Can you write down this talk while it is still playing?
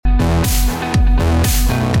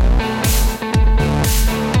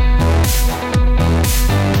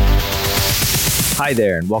Hi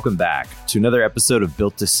there, and welcome back to another episode of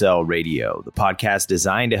Built to Sell Radio, the podcast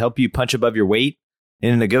designed to help you punch above your weight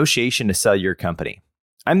in a negotiation to sell your company.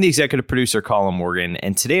 I'm the executive producer, Colin Morgan,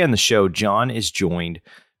 and today on the show, Jon is joined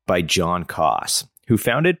by Jon Cross, who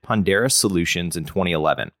founded Pondera Solutions in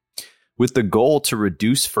 2011, with the goal to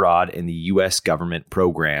reduce fraud in the U.S. government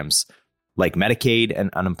programs like Medicaid and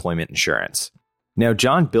Unemployment Insurance. Now,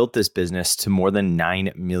 Jon built this business to more than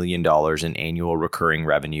 $9 million in annual recurring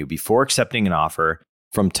revenue before accepting an offer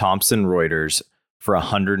from Thomson Reuters for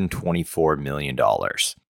 $124 million.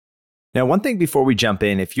 Now, one thing before we jump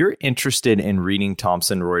in, if you're interested in reading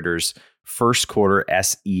Thomson Reuters' first quarter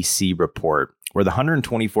SEC report, where the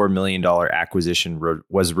 $124 million acquisition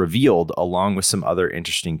was revealed along with some other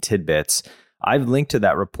interesting tidbits, I've linked to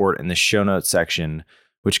that report in the show notes section,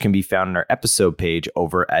 which can be found on our episode page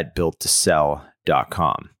over at builttosell.com.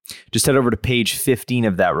 Just head over to page 15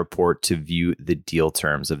 of that report to view the deal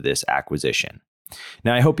terms of this acquisition.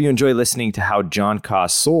 Now, I hope you enjoy listening to how Jon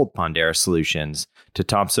Cross sold Pondera Solutions to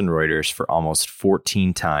Thomson Reuters for almost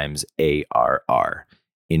 14 times ARR.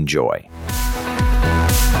 Enjoy.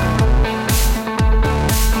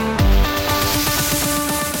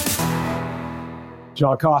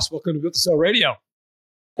 Jon Cross, welcome to Built to Sell Radio.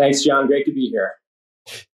 Thanks, John. Great to be here.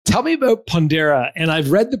 Tell me about Pondera. And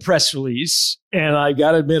I've read the press release, and I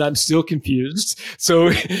got to admit, I'm still confused. So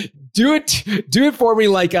do it for me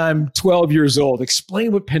like I'm 12 years old.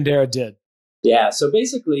 Explain what Pondera did. Yeah. So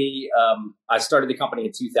basically, I started the company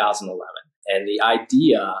in 2011, and the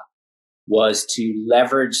idea was to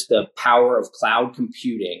leverage the power of cloud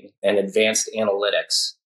computing and advanced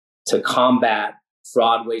analytics to combat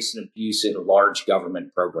fraud, waste, and abuse in large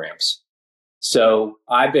government programs. So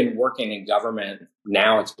I've been working in government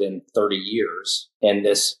now, it's been 30 years, and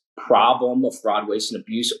this problem of fraud, waste, and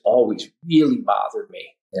abuse always really bothered me.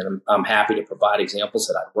 And I'm happy to provide examples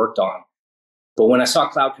that I've worked on. But when I saw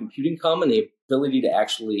cloud computing come and the ability to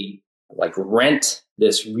actually rent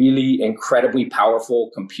this really incredibly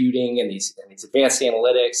powerful computing and these advanced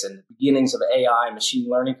analytics and the beginnings of AI and machine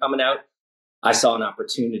learning coming out, I saw an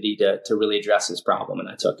opportunity to really address this problem, and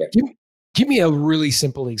I took it. Give me a really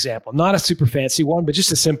simple example, not a super fancy one, but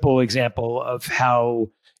just a simple example of how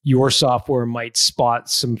your software might spot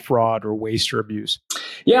some fraud or waste or abuse.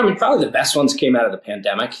 Yeah, I mean, probably the best ones came out of the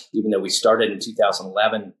pandemic, even though we started in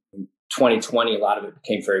 2011. In 2020, a lot of it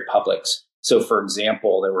became very public. So, for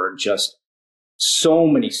example, there were just so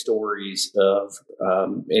many stories of,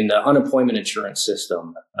 in the unemployment insurance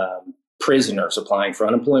system, prisoners applying for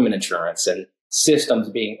unemployment insurance and systems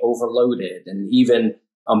being overloaded, and even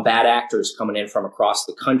bad actors coming in from across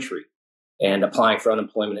the country and applying for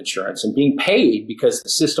unemployment insurance and being paid because the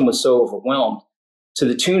system was so overwhelmed to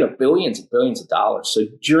the tune of billions and billions of dollars. So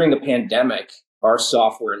during the pandemic, our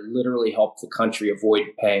software literally helped the country avoid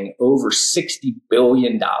paying over $60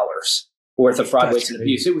 billion worth of fraud, waste, and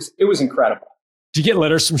abuse. It was incredible. Do you get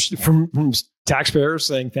letters from taxpayers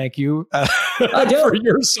saying thank you I do. for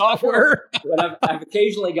your software? But I've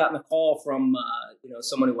occasionally gotten a call from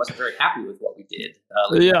someone who wasn't very happy with what we did,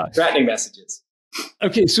 threatening messages.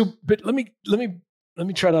 Okay, but let me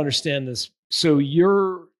try to understand this. So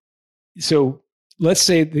let's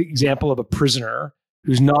say the example of a prisoner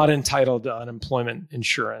who's not entitled to unemployment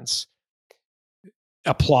insurance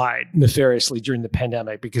applied nefariously during the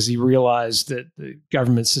pandemic because he realized that the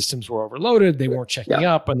government systems were overloaded. They weren't checking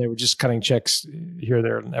up, and they were just cutting checks here,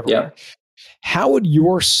 there, and everywhere. Yeah. How would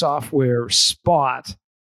your software spot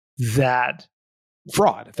that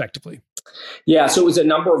fraud effectively? Yeah, so it was a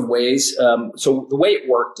number of ways. So the way it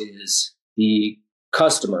worked is the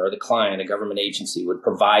customer, the client, a government agency would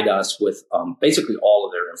provide us with basically all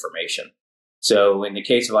of their information. So in the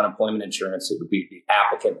case of unemployment insurance, it would be the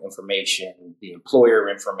applicant information, the employer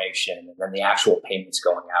information, and then the actual payments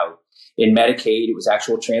going out. In Medicaid, it was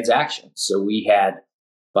actual transactions. So we had,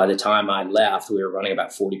 by the time I left, we were running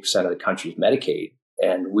about 40% of the country's Medicaid.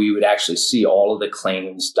 And we would actually see all of the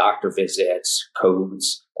claims, doctor visits,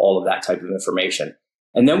 codes, all of that type of information.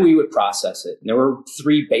 And then we would process it. And there were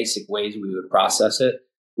three basic ways we would process it.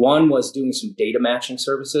 One was doing some data matching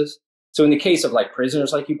services. So in the case of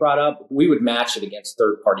prisoners, like you brought up, we would match it against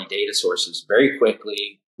third-party data sources very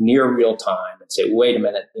quickly, near real time, and say, wait a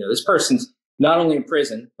minute, this person's not only in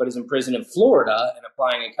prison, but is in prison in Florida and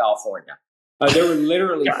applying in California. There were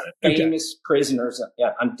literally famous prisoners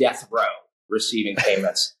on death row receiving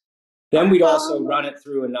payments. Then we'd also run it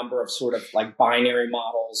through a number of sort of binary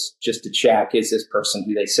models just to check, is this person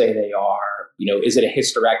who they say they are? Is it a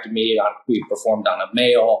hysterectomy we performed on a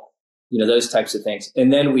male? Those types of things.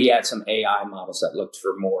 And then we had some AI models that looked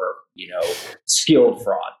for more, skilled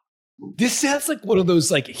fraud. This sounds like one of those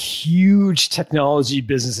like huge technology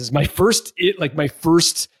businesses. My first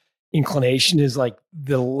inclination is like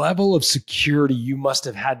the level of security you must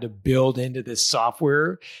have had to build into this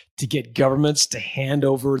software to get governments to hand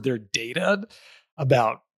over their data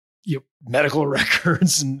about medical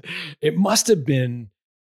records. And it must have been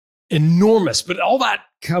enormous, but all that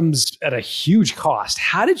comes at a huge cost.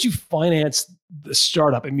 How did you finance the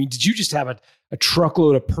startup? I mean, did you just have a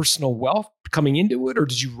truckload of personal wealth coming into it, or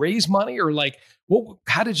did you raise money, or like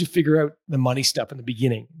how did you figure out the money stuff in the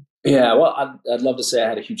beginning? Yeah, well, I'd love to say I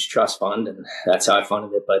had a huge trust fund and that's how I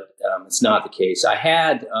funded it, but it's not the case.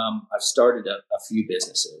 I've started a few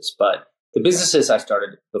businesses, but the businesses I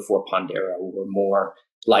started before Pondera were more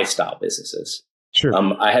lifestyle businesses. Sure.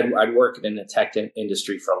 I'd worked in the tech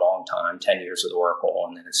industry for a long time, 10 years with Oracle,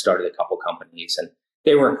 and then I started a couple companies, and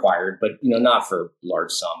they were acquired, but not for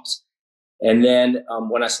large sums. And then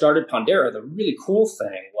when I started Pondera, the really cool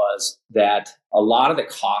thing was that a lot of the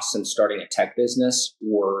costs in starting a tech business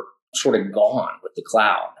were sort of gone with the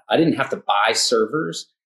cloud. I didn't have to buy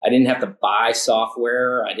servers. I didn't have to buy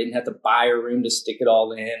software. I didn't have to buy a room to stick it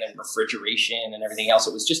all in and refrigeration and everything else.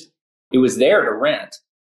 It was there to rent.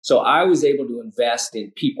 So I was able to invest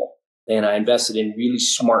in people, and I invested in really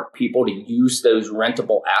smart people to use those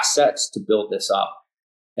rentable assets to build this up.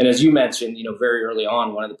 And as you mentioned, very early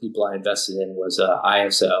on, one of the people I invested in was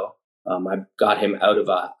ISO. I got him out of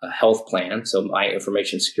a health plan, so my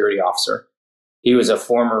information security officer. He was a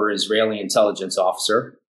former Israeli intelligence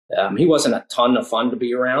officer. He wasn't a ton of fun to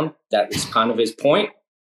be around. That was kind of his point.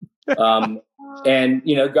 And,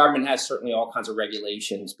 government has certainly all kinds of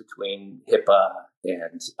regulations between HIPAA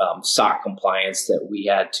and SOC compliance that we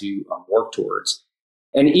had to work towards.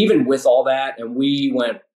 And even with all that, and we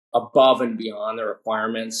went above and beyond the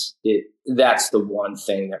requirements, that's the one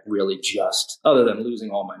thing that really just, other than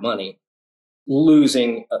losing all my money,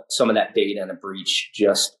 losing some of that data in a breach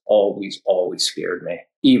just always scared me,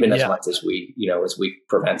 even as much as we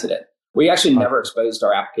prevented it. We actually never exposed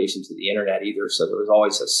our application to the internet either. So there was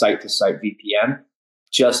always a site-to-site VPN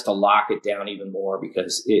just to lock it down even more,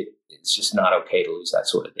 because it's just not okay to lose that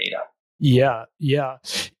sort of data. Yeah.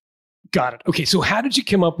 Got it. Okay. So how did you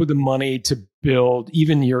come up with the money to build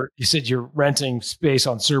you said you're renting space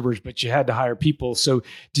on servers, but you had to hire people. So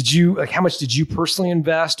how much did you personally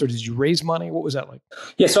invest, or did you raise money? What was that like?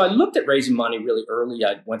 Yeah. So I looked at raising money really early.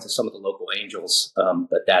 I went to some of the local angels,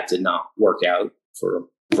 but that did not work out for a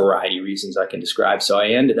variety of reasons I can describe. So I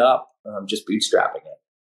ended up just bootstrapping it.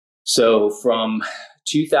 So from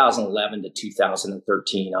 2011 to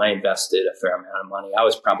 2013, I invested a fair amount of money. I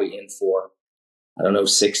was probably in for,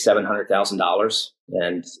 $600,000-$700,000.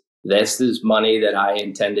 And this is money that I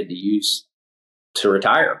intended to use to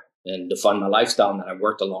retire and to fund my lifestyle. And that I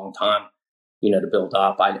worked a long time, to build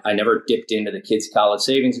up. I never dipped into the kids' college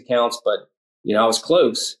savings accounts, but, I was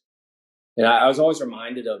close. And I was always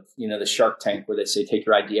reminded of, the Shark Tank where they say, take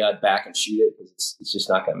your idea back and shoot it, because it's just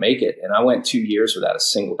not going to make it. And I went 2 years without a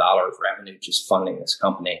single dollar of revenue just funding this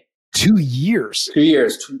company. 2 years? 2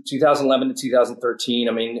 years, 2011 to 2013.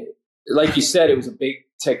 I mean, like you said, it was a big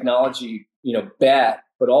technology, bet,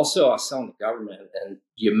 but also I was selling to government, and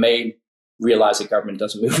you may realize that government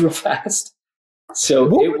doesn't move real fast. So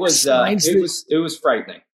it was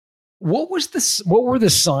frightening. What were the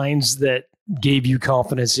signs that gave you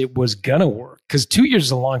confidence it was gonna work? Because 2 years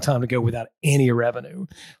is a long time to go without any revenue.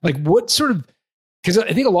 Like what sort of? Because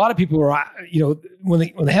I think a lot of people are, when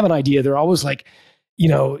they have an idea, they're always like,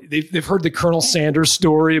 they've heard the Colonel Sanders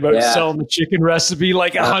story about selling the chicken recipe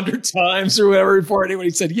like 100 times or whatever before anybody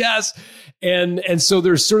said yes. And so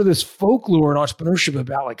there's sort of this folklore in entrepreneurship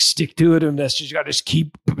about like stick to itiveness. You got to just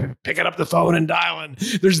keep picking up the phone and dialing.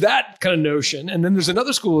 There's that kind of notion. And then there's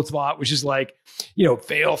another school of thought, which is like,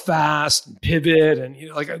 fail fast and pivot. And,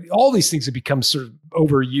 like all these things have become sort of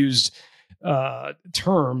overused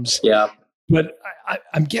terms. Yeah. But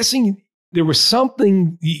I'm guessing there was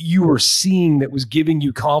something you were seeing that was giving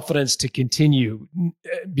you confidence to continue,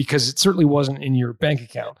 because it certainly wasn't in your bank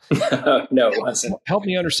account. No, it wasn't. Help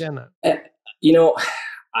me understand that.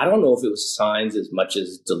 I don't know if it was signs as much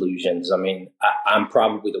as delusions. I mean, I'm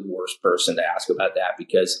probably the worst person to ask about that,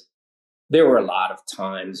 because there were a lot of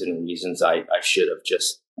times and reasons I should have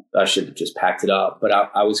just packed it up. But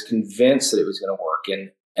I was convinced that it was going to work,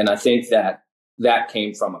 and I think that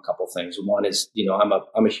came from a couple things. One is,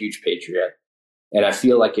 I'm a huge patriot, and I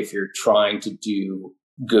feel like if you're trying to do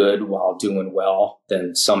good while doing well,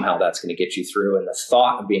 then somehow that's going to get you through. And the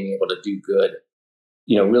thought of being able to do good,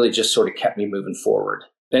 really just sort of kept me moving forward.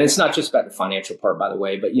 And it's not just about the financial part, by the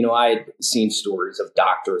way, but, I had seen stories of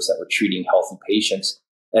doctors that were treating healthy patients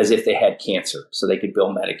as if they had cancer so they could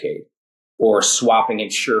bill Medicaid, or swapping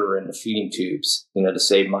insurer into feeding tubes, to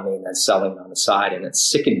save money and then selling on the side. And it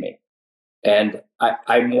sickened me. And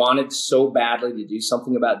I wanted so badly to do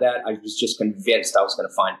something about that. I was just convinced I was going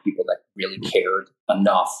to find people that really cared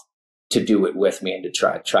enough to do it with me and to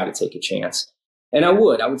try to take a chance. And I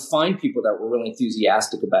would find people that were really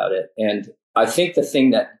enthusiastic about it. And I think the thing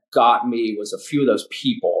that got me was a few of those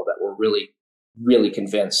people that were really, really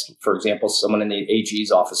convinced. For example, someone in the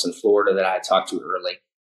AG's office in Florida that I had talked to early,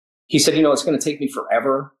 he said, it's going to take me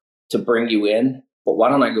forever to bring you in, but why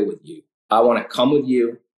don't I go with you? I want to come with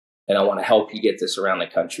you and I want to help you get this around the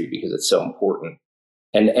country because it's so important.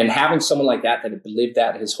 And having someone like that had lived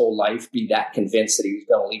that his whole life, be that convinced that he was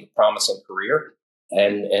going to leave a promising career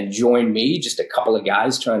and join me, just a couple of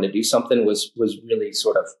guys trying to do something was really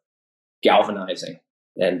sort of galvanizing.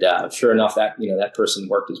 And sure enough, that person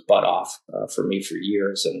worked his butt off for me for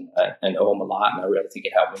years, and owe him a lot. And I really think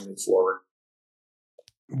it helped me move forward.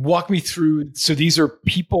 Walk me through. So these are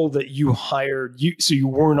people that you hired. So you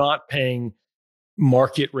were not paying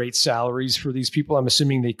market rate salaries for these people. I'm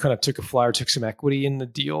assuming they kind of took a flyer, took some equity in the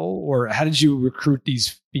deal, or how did you recruit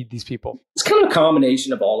these people? It's kind of a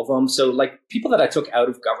combination of all of them. So like people that I took out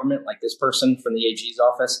of government, like this person from the AG's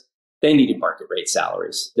office, they needed market rate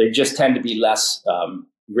salaries. They just tend to be less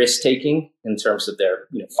risk taking in terms of their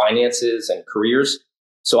finances and careers.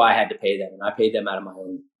 So I had to pay them, and I paid them out of my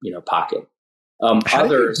own pocket. How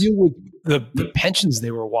did you deal with the pensions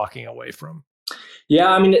they were walking away from?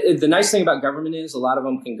 Yeah, I mean, the nice thing about government is a lot of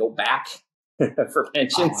them can go back for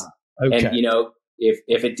pensions. Okay. And,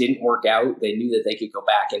 if it didn't work out, they knew that they could go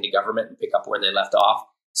back into government and pick up where they left off.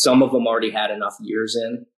 Some of them already had enough years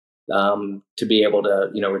in to be able to,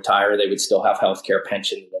 retire. They would still have healthcare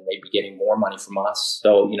pension, and they'd be getting more money from us.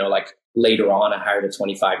 So, like later on, I hired a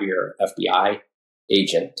 25-year FBI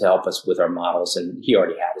agent to help us with our models, and he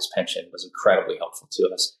already had his pension. It was incredibly helpful to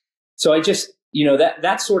us. So I just,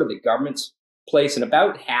 that's sort of the government's place. And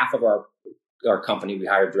about half of our company we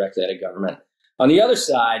hired directly out of government. On the other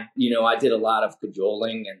side, I did a lot of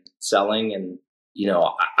cajoling and selling, and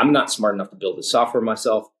I'm not smart enough to build the software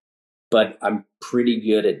myself, but I'm pretty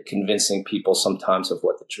good at convincing people sometimes of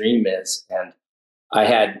what the dream is. And I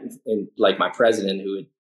had, like my president, who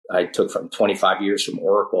I took from 25 years from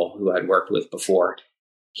Oracle, who I'd worked with before,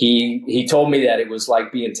 he told me that it was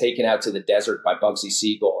like being taken out to the desert by Bugsy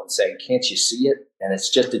Siegel and saying, "Can't you see it? And it's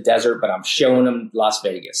just a desert, but I'm showing him Las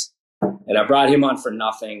Vegas." And I brought him on for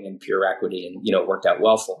nothing and pure equity, and it worked out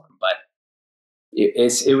well for him. But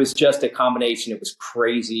it was just a combination. It was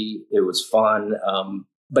crazy. It was fun.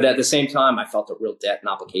 But at the same time, I felt a real debt and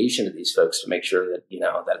obligation to these folks to make sure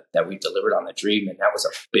that that we delivered on the dream, and that was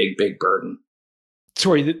a big, big burden.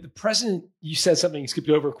 Sorry, the president, you said something, you skipped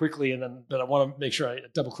over quickly, but I want to make sure I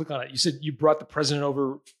double click on it. You said you brought the president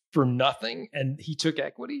over for nothing and he took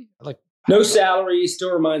equity? No salary,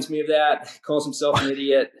 still reminds me of that. Calls himself an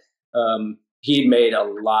idiot. He'd made a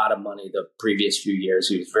lot of money the previous few years.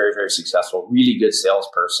 He was very, very successful, really good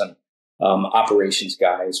salesperson, operations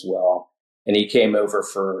guy as well. And he came over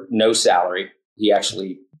for no salary. He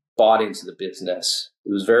actually bought into the business.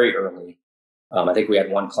 It was very early. I think we had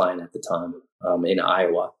one client at the time in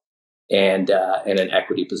Iowa, and an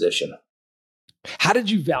equity position. How did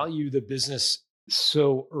you value the business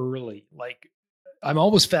so early? I'm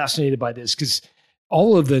always fascinated by this because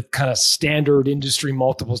all of the kind of standard industry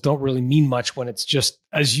multiples don't really mean much when it's just,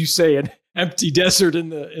 as you say, an empty desert in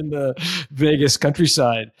the Vegas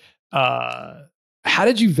countryside. How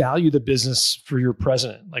did you value the business for your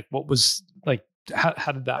president?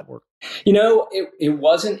 How did that work? It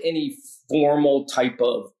wasn't any formal type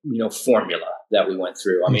of, formula that we went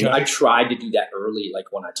through. I mean, I tried to do that early, like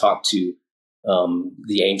when I talked to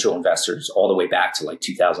the angel investors all the way back to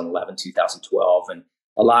 2011, 2012. And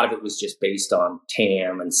a lot of it was just based on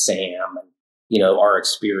TAM and SAM and, our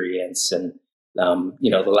experience and,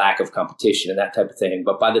 the lack of competition and that type of thing.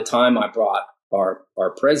 But by the time I brought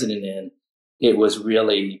our president in, it was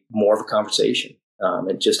really more of a conversation.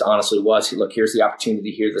 It just honestly was, look, here's the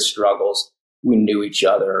opportunity, here are the struggles. We knew each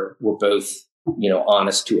other. We're both,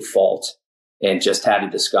 honest to a fault, and just had a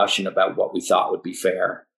discussion about what we thought would be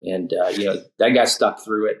fair. And, that guy stuck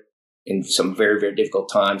through it in some very, very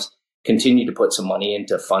difficult times, continued to put some money in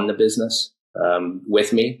to fund the business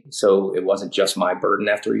with me. So it wasn't just my burden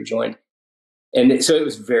after he joined. And so it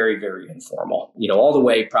was very, very informal, all the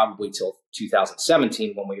way probably till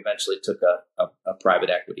 2017 when we eventually took a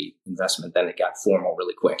private equity investment. Then it got formal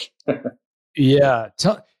really quick. Yeah.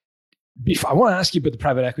 I want to ask you about the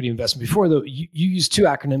private equity investment. Before, though, you use two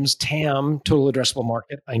acronyms, TAM, Total Addressable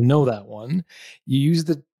Market. I know that one. You use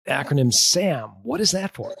the acronym SAM. What is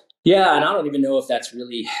that for? Yeah, and I don't even know if that's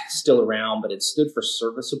really still around, but it stood for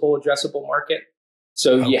serviceable addressable market.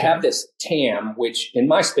 So you have this TAM, which in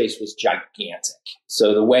my space was gigantic.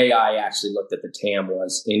 So the way I actually looked at the TAM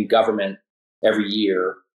was in government every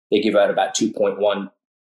year, they give out about $2.1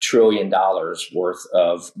 trillion worth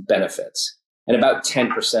of benefits. And about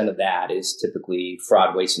 10% of that is typically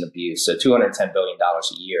fraud, waste, and abuse. So $210 billion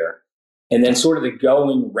a year. And then sort of the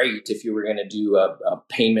going rate, if you were going to do a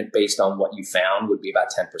payment based on what you found, would be about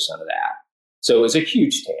 10% of that. So it was a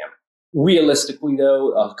huge TAM. Realistically,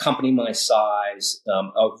 though, a company my size,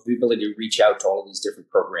 of the ability to reach out to all of these different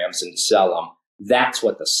programs and sell them, that's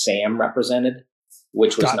what the SAM represented,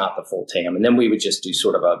 which was not the full TAM. And then we would just do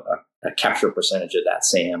sort of a capture percentage of that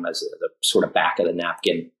SAM as the sort of back of the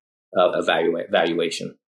napkin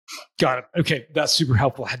evaluation. Got it. Okay, that's super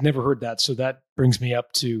helpful. I'd never heard that, so that brings me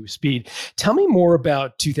up to speed. Tell me more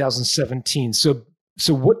about 2017. So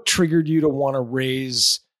what triggered you to want to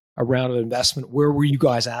raise a round of investment? Where were you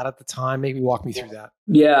guys at the time? Maybe walk me through that.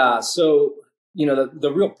 Yeah. So,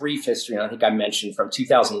 the real brief history, and I think I mentioned from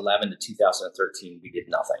 2011 to 2013, we did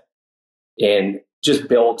nothing and just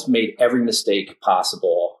made every mistake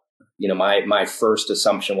possible. My first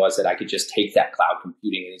assumption was that I could just take that cloud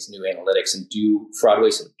computing and these new analytics and do fraud,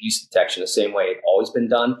 waste, and abuse detection the same way it's always been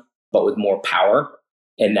done, but with more power.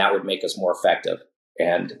 And that would make us more effective.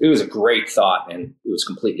 And it was a great thought, and it was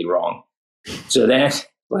completely wrong. So then,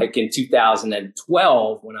 like in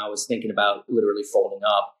 2012, when I was thinking about literally folding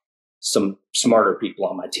up, some smarter people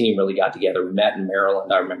on my team really got together. We met in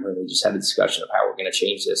Maryland, I remember, and we just had a discussion of how we're going to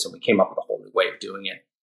change this. And we came up with a whole new way of doing it.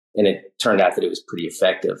 And it turned out that it was pretty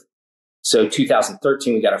effective. So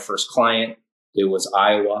 2013, we got our first client. It was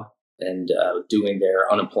Iowa and doing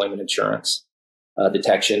their unemployment insurance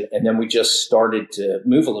detection. And then we just started to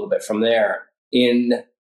move a little bit from there.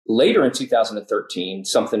 Later in 2013,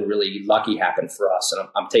 something really lucky happened for us. And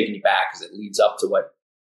I'm taking you back because it leads up to what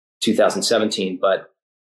 2017, but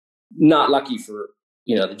not lucky for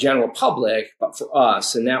the general public, but for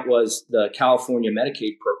us. And that was the California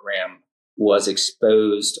Medicaid program was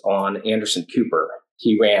exposed on Anderson Cooper.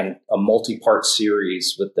 He ran a multi-part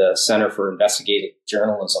series with the Center for Investigative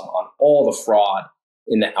Journalism on all the fraud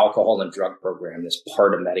in the alcohol and drug program as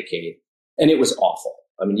part of Medicaid. And it was awful.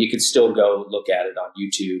 I mean, you could still go look at it on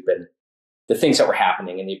YouTube, and the things that were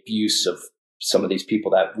happening and the abuse of some of these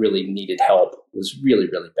people that really needed help was really,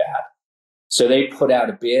 really bad. So they put out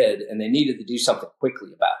a bid, and they needed to do something quickly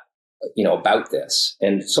about this.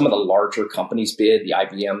 And some of the larger companies bid, the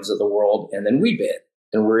IBMs of the world, and then we bid.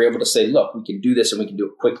 And we were able to say, look, we can do this, and we can do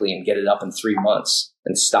it quickly and get it up in 3 months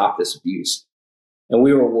and stop this abuse. And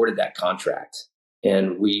we were awarded that contract.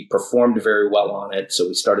 And we performed very well on it. So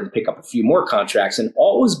we started to pick up a few more contracts, and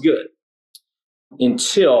all was good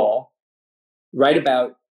until right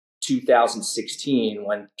about 2016,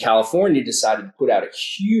 when California decided to put out a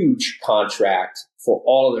huge contract for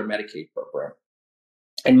all of their Medicaid program.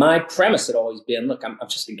 And my premise had always been, look, I'm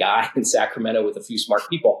just a guy in Sacramento with a few smart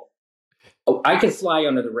people. I can fly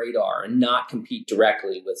under the radar and not compete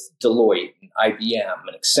directly with Deloitte and IBM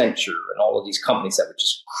and Accenture and all of these companies that would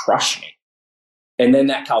just crush me. And then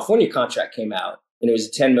that California contract came out, and it was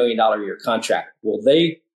a $10 million a year contract. Well,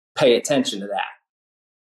 they pay attention to that.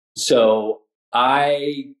 So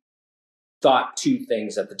I thought two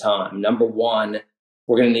things at the time. Number one,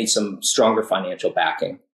 we're going to need some stronger financial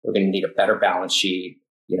backing. We're going to need a better balance sheet.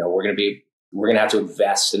 We're going to have to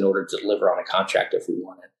invest in order to deliver on a contract if we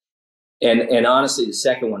want it. And honestly, the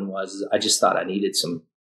second one was I just thought I needed some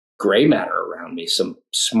gray matter around me, some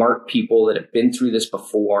smart people that have been through this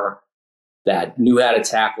before, that knew how to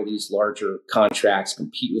tackle these larger contracts,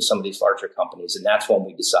 compete with some of these larger companies. And that's when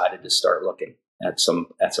we decided to start looking at some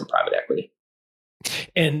private equity.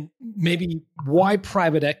 And maybe why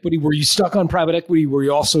private equity? Were you stuck on private equity? Were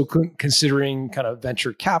you also considering kind of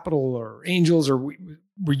venture capital or angels, or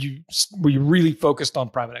were you really focused on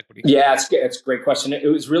private equity? Yeah, it's a great question.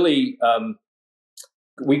 It was really,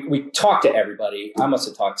 we talked to everybody. I must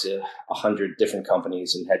have talked to 100 different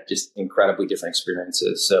companies and had just incredibly different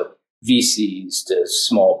experiences. So VCs to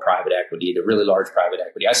small private equity to really large private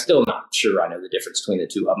equity. I'm still not sure I know the difference between the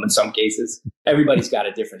two of them in some cases. Everybody's got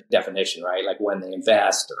a different definition, right? Like when they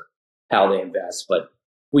invest or how they invest. But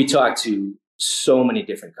we talked to so many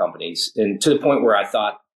different companies, and to the point where I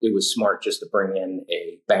thought it was smart just to bring in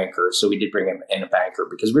a banker. So we did bring in a banker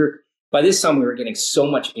because by this time we were getting so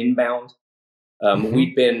much inbound.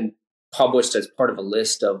 We'd been published as part of a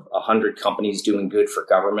list of 100 companies doing good for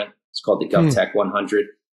government. It's called the GovTech 100.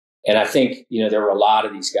 And I think, there were a lot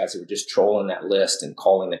of these guys that were just trolling that list and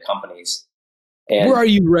calling the companies. And where are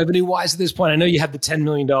you revenue-wise at this point? I know you had the $10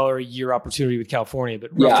 million a year opportunity with California,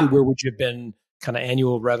 but roughly where would you have been kind of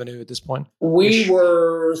annual revenue at this point? We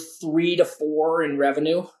were 3 to 4 in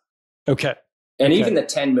revenue. Okay. And even the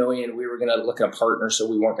 10 million, we were going to look at a partner, so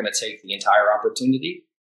we weren't going to take the entire opportunity.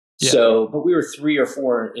 Yeah. So, but we were 3 or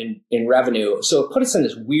 4 in revenue. So it put us in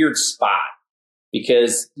this weird spot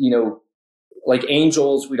because, like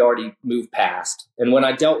angels, we'd already moved past. And when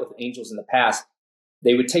I dealt with angels in the past,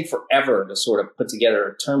 they would take forever to sort of put together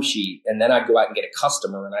a term sheet. And then I'd go out and get a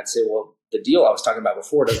customer and I'd say, well, the deal I was talking about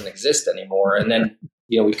before doesn't exist anymore. And then,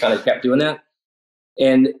 we kind of kept doing that.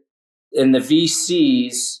 And the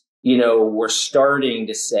VCs, we're starting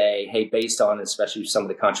to say, hey, based on especially some of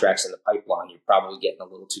the contracts in the pipeline, you're probably getting a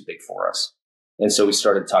little too big for us. And so we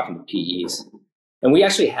started talking to PEs. And we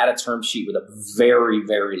actually had a term sheet with a very,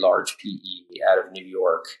 very large PE out of New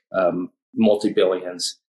York,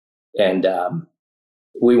 multi-billions. And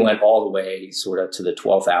we went all the way sort of to the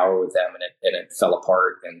 12th hour with them, and it fell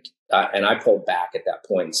apart. And I pulled back at that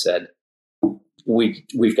point and said,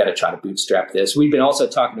 we've got to try to bootstrap this. We've been also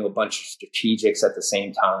talking to a bunch of strategics at the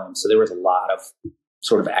same time. So there was a lot of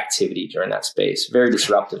sort of activity during that space, very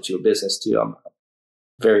disruptive to a business too.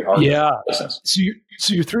 Very hard. Yeah. So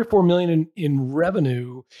you're 3 or 4 million in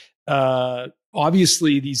revenue.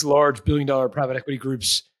 Obviously these large $1 billion private equity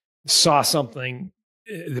groups saw something,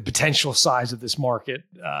 the potential size of this market.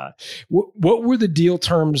 What were the deal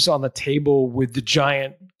terms on the table with the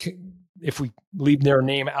giant? If we leave their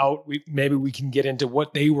name out, maybe we can get into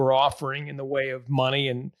what they were offering in the way of money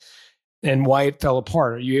and why it fell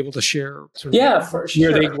apart. Are you able to share sort of for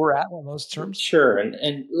sure. where they were at on those terms? Sure.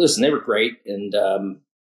 And listen, they were great and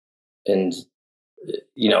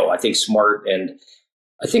I think smart. And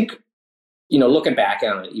I think, looking back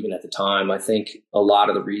on it, even at the time, I think a lot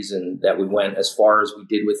of the reason that we went as far as we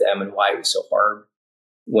did with them and why it was so hard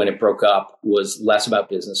when it broke up was less about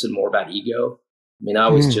business and more about ego. I mean, I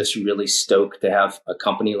was just really stoked to have a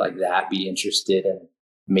company like that be interested in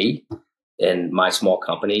me and my small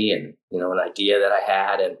company and, an idea that I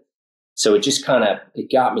had. And so it just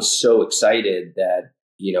it got me so excited that,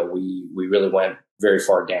 we really went very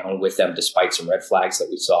far down with them despite some red flags that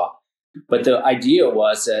we saw. But the idea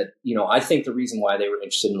was that, I think the reason why they were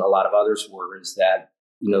interested in a lot of others is that,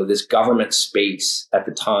 this government space at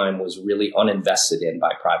the time was really uninvested in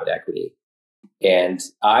by private equity. And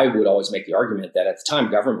I would always make the argument that at the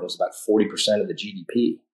time, government was about 40% of the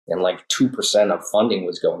GDP and like 2% of funding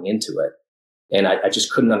was going into it. And I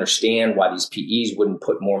just couldn't understand why these PEs wouldn't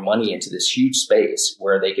put more money into this huge space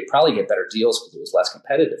where they could probably get better deals because it was less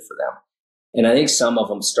competitive for them. And I think some of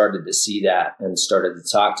them started to see that and started to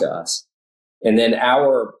talk to us. And then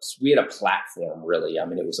we had a platform, really. I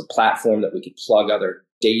mean, it was a platform that we could plug other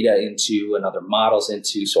data into and other models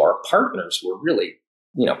into. So our partners were really,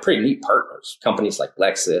 pretty neat partners, companies like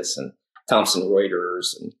Lexis and Thomson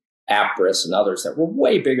Reuters and Appriss and others that were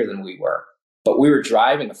way bigger than we were. But we were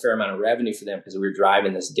driving a fair amount of revenue for them because we were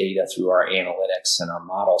driving this data through our analytics and our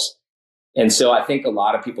models. And so I think a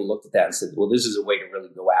lot of people looked at that and said, well, this is a way to really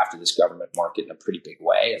go after this government market in a pretty big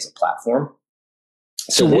way as a platform.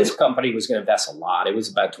 So this company was going to invest a lot. It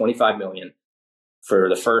was about 25 million for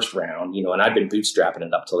the first round, and I'd been bootstrapping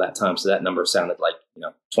it up till that time. So that number sounded like,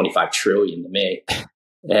 25 trillion to me.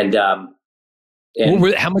 And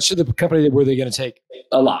how much of the company were they going to take?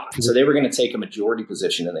 A lot. So they were going to take a majority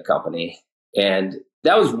position in the company. And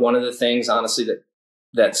that was one of the things, honestly,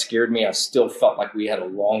 that scared me. I still felt like we had a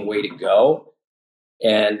long way to go.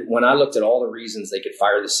 And when I looked at all the reasons they could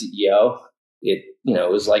fire the CEO, it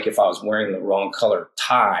was like if I was wearing the wrong color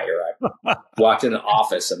tie or I walked in the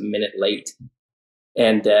office a minute late.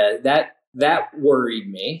 And that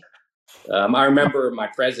worried me. I remember my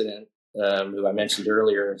president, who I mentioned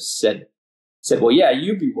earlier, said, well, yeah,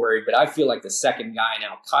 you'd be worried, but I feel like the second guy in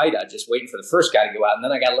Al-Qaeda just waiting for the first guy to go out. And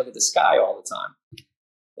then I got to look at the sky all the time.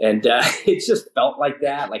 And it just felt like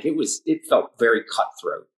that. Like it felt very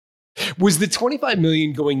cutthroat. Was the 25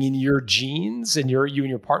 million going in your genes and you and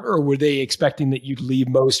your partner, or were they expecting that you'd leave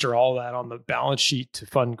most or all that on the balance sheet to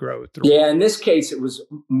fund growth? Yeah, in this case, it was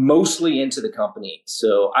mostly into the company.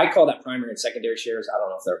 So I call that primary and secondary shares. I don't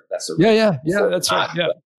know if that's the yeah, that's right.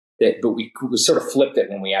 Yeah. But we sort of flipped it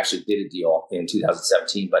when we actually did a deal in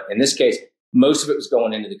 2017. But in this case, most of it was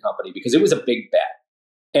going into the company because it was a big bet.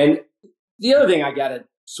 And the other thing I got to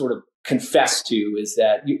sort of confess to is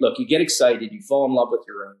that, you get excited, you fall in love with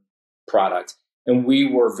your own product. And we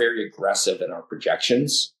were very aggressive in our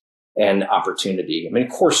projections and opportunity. I mean,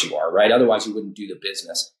 of course you are, right? Otherwise you wouldn't do the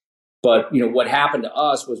business. But, what happened to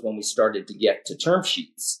us was when we started to get to term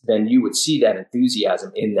sheets, then you would see that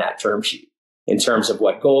enthusiasm in that term sheet in terms of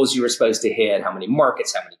what goals you were supposed to hit, how many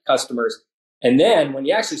markets, how many customers. And then when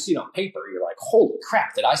you actually see it on paper, you're like, holy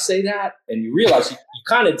crap, did I say that? And you realize you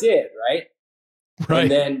kind of did, right?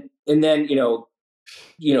 Right. And then,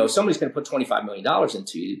 somebody's going to put $25 million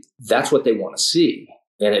into you. That's what they want to see.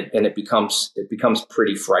 And it becomes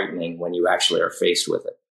pretty frightening when you actually are faced with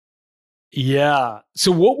it. Yeah. So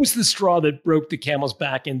what was the straw that broke the camel's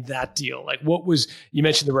back in that deal? Like you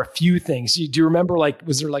mentioned there were a few things. Do you remember,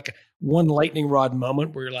 was there like one lightning rod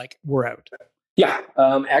moment where you're like, we're out? Yeah.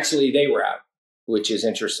 Actually, they were out, which is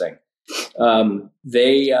interesting.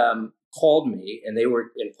 They called me, and they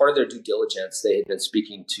were, in part of their due diligence, they had been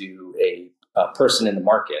speaking to a person in the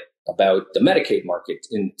market about the Medicaid market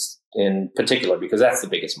in particular, because that's the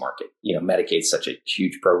biggest market. Medicaid's such a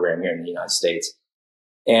huge program here in the United States.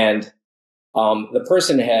 And the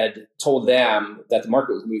person had told them that the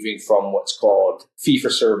market was moving from what's called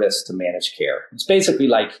fee-for-service to managed care. It's basically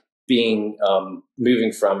like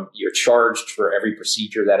moving from you're charged for every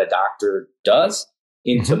procedure that a doctor does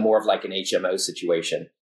into more of like an HMO situation.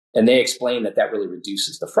 And they explain that really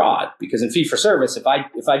reduces the fraud, because in fee-for-service, if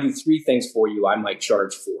I do 3 things for you, I might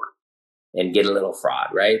charge 4 and get a little fraud,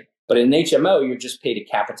 right? But in an HMO, you're just paid a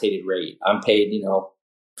capitated rate. I'm paid,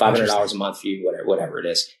 $500 a month for you, whatever it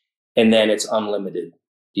is. And then it's unlimited,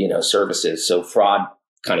 services. So fraud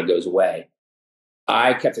kind of goes away.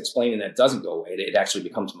 I kept explaining that it doesn't go away. It actually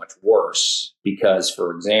becomes much worse because,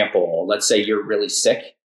 for example, let's say you're really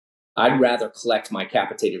sick. I'd rather collect my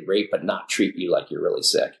capitated rate, but not treat you like you're really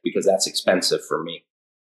sick, because that's expensive for me.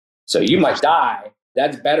 So you might die.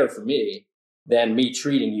 That's better for me than me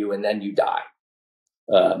treating you and then you die.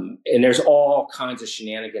 And there's all kinds of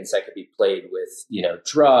shenanigans that could be played with,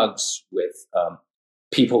 drugs, with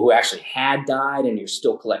people who actually had died, and you're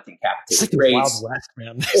still collecting capitated it's like rates. The Wild West,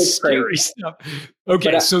 man. That's scary stuff.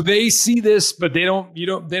 Okay, so they see this, but they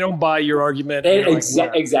don't buy your argument.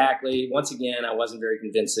 Exactly. Once again, I wasn't very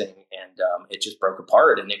convincing, and it just broke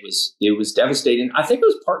apart, and it was devastating. I think it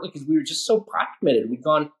was partly because we were just so committed. We'd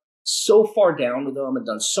gone so far down with them and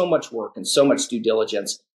done so much work and so much due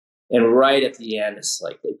diligence, and right at the end, it's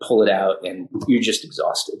like they pull it out, and you're just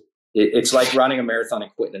exhausted. It's like running a marathon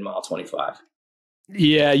and quitting in mile 25.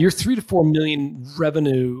 Yeah, you're 3 to 4 million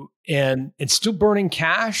revenue and still burning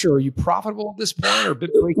cash, or are you profitable at this point, or a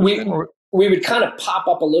bit break even? We would kind of pop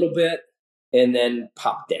up a little bit and then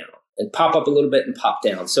pop down, and pop up a little bit and pop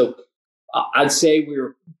down. So I'd say we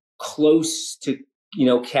were close to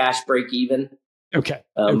cash break even. Okay.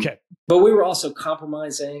 But we were also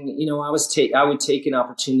compromising. I would take an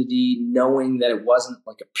opportunity knowing that it wasn't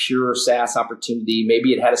like a pure SaaS opportunity.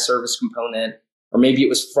 Maybe it had a service component. Or maybe it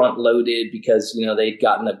was front loaded because, they'd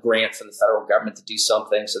gotten a grant from the federal government to do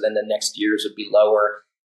something. So then the next years would be lower.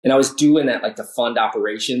 And I was doing that like to fund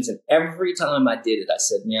operations. And every time I did it, I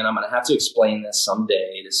said, man, I'm going to have to explain this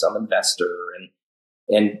someday to some investor.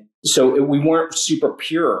 And so we weren't super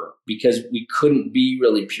pure because we couldn't be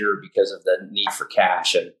really pure because of the need for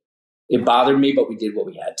cash. And it bothered me, but we did what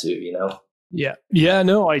we had to, Yeah. Yeah,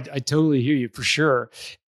 no, I totally hear you for sure.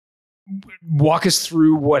 Walk us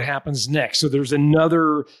through what happens next. So there's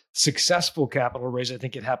another successful capital raise. I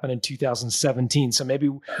think it happened in 2017. So maybe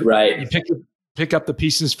you pick up the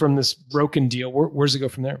pieces from this broken deal. Where does it go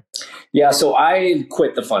from there? Yeah. So I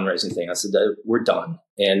quit the fundraising thing. I said, we're done.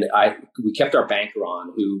 And we kept our banker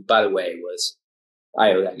on, who, by the way,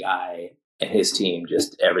 I owe that guy and his team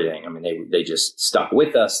just everything. I mean, they just stuck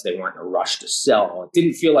with us. They weren't in a rush to sell. It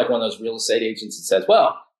didn't feel like one of those real estate agents that says,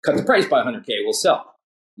 well, cut the price by $100K, we'll sell.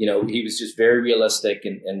 He was just very realistic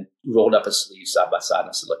and rolled up his sleeves side by side. And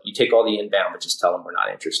I said, look, you take all the inbound, but just tell them we're not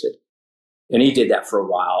interested. And he did that for a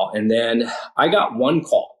while. And then I got one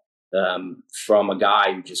call from a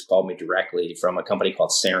guy who just called me directly from a company called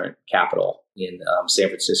Serif Capital in San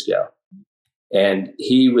Francisco. And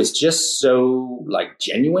he was just so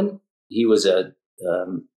genuine. He was I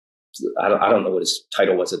don't know what his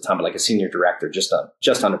title was at the time, but like a senior director, just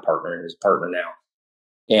under partner, and his partner now.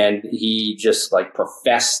 And he just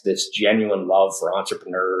professed this genuine love for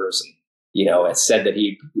entrepreneurs, and had said that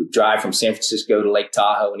he'd drive from San Francisco to Lake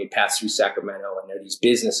Tahoe and he'd pass through Sacramento, and there are these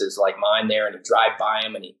businesses like mine there, and he'd drive by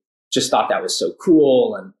them, and he just thought that was so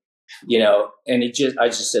cool. And and I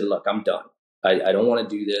just said, look, I'm done. I don't want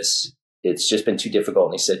to do this. It's just been too difficult.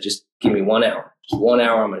 And he said, just give me 1 hour. Just 1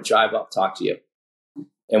 hour. I'm going to drive up, talk to you.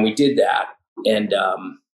 And we did that. And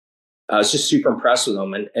I was just super impressed with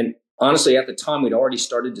him. And honestly, at the time, we'd already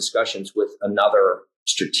started discussions with another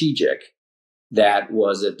strategic that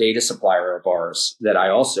was a data supplier of ours that I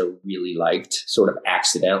also really liked, sort of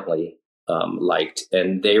accidentally liked.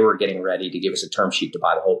 And they were getting ready to give us a term sheet to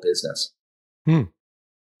buy the whole business.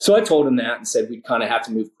 So I told him that and said we'd kind of have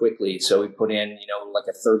to move quickly. So we put in, like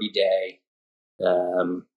a 30-day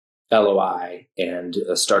LOI and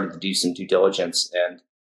started to do some due diligence.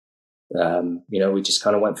 And, we just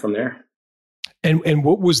kind of went from there. And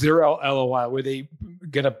what was their LOI? Were they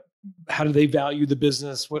gonna? How do they value the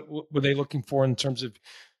business? What were they looking for in terms of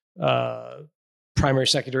primary,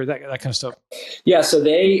 secondary, that kind of stuff? Yeah, so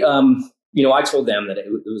they, I told them that it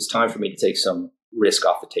was time for me to take some risk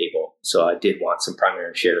off the table. So I did want some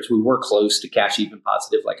primary shares. We were close to cash even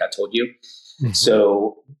positive, like I told you. Mm-hmm.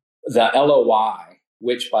 So the LOI,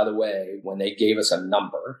 which, by the way, when they gave us a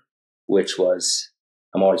number, which was,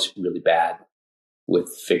 I'm always really bad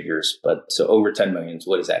with figures, but so over 10 million,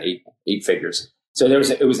 what is that? Eight figures. So it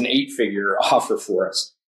was an 8-figure offer for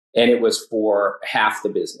us, and it was for half the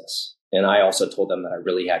business. And I also told them that I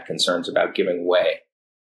really had concerns about giving away,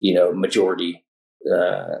 majority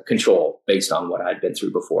control based on what I'd been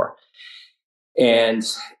through before. And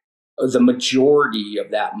the majority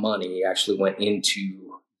of that money actually went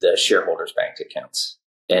into the shareholders' bank accounts.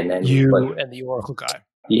 And then and the Oracle guy.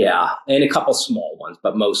 Yeah. And a couple small ones,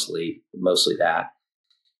 but mostly that.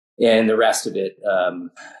 And the rest of it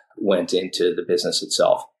went into the business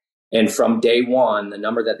itself. And from day one, the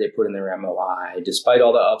number that they put in their MOI, despite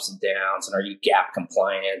all the ups and downs and are you GAAP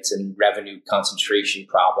compliant and revenue concentration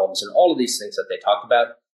problems and all of these things that they talked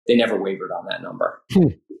about, they never wavered on that number.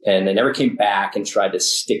 And they never came back and tried to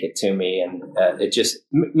stick it to me. And it just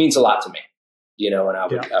means a lot to me, and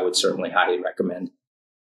I would certainly highly recommend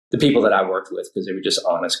the people that I worked with because they were just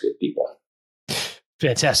honest, good people.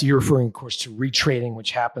 Fantastic. You're referring, of course, to retrading, which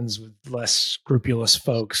happens with less scrupulous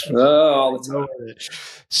folks. All the time.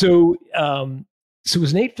 So it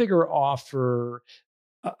was an 8-figure offer,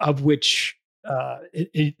 of which,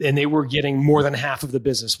 and they were getting more than half of the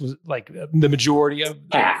business. Was like the majority of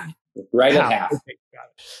half, right at half. Okay, got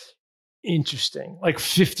it. Interesting. Like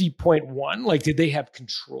 50.1. Like, did they have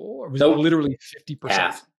control, or was it literally 50%?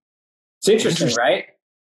 Half. It's interesting, right?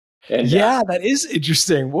 And that is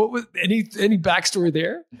interesting. What was any backstory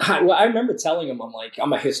there? Well, I remember telling him,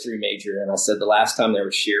 I'm a history major, and I said the last time there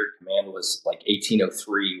was shared command was like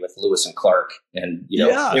 1803 with Lewis and Clark, and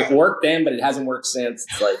it worked then, but it hasn't worked since.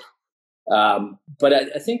 It's like, but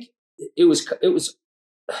I think it was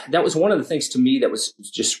that was one of the things to me that was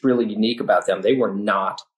just really unique about them. They were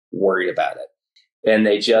not worried about it, and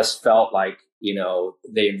they just felt like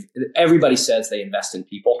everybody says they invest in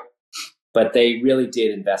people. But they really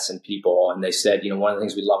did invest in people. And they said, one of the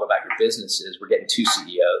things we love about your business is we're getting 2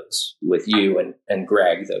 CEOs with you and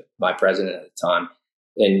Greg, my president at the time.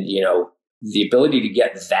 And, the ability to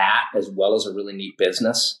get that as well as a really neat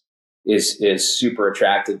business is super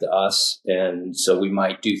attractive to us. And so we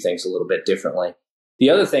might do things a little bit differently. The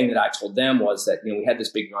other thing that I told them was that, we had this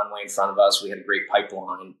big runway in front of us. We had a great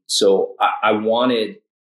pipeline. So I wanted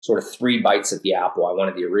sort of 3 bites at the apple. I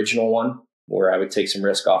wanted the original one, where I would take some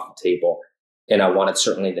risk off the table. And I wanted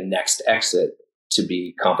certainly the next exit to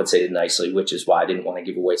be compensated nicely, which is why I didn't want to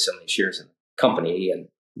give away so many shares in the company and,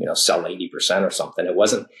 sell 80% or something. It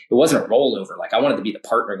wasn't a rollover. Like, I wanted to be the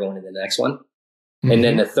partner going into the next one. Mm-hmm. And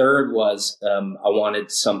then the third was, I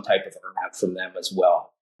wanted some type of earn-out from them as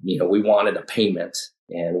well. We wanted a payment,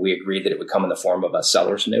 and we agreed that it would come in the form of a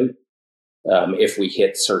seller's note. If we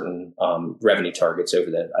hit certain revenue targets over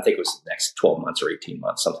I think it was the next 12 months or 18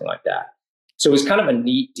 months, something like that. So it was kind of a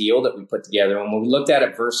neat deal that we put together. And when we looked at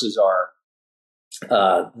it versus our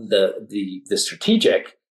the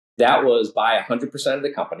strategic, that was buy 100% of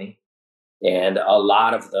the company, and a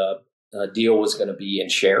lot of the deal was going to be in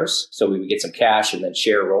shares. So we would get some cash and then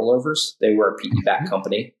share rollovers. They were a PE-backed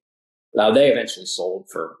company. Now they eventually sold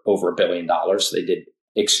for over $1 billion. They did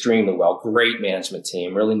extremely well. Great management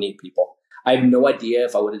team, really neat people. I have no idea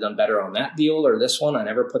if I would have done better on that deal or this one. I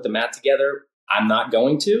never put the math together. I'm not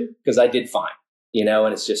going to, because I did fine,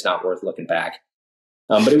 and it's just not worth looking back.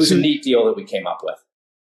 But it was a neat deal that we came up with.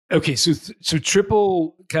 Okay, so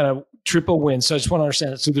triple win. So I just want to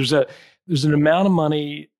understand it. So there's an amount of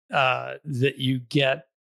money that you get.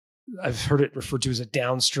 I've heard it referred to as a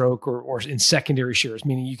downstroke or in secondary shares,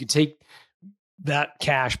 meaning you can take that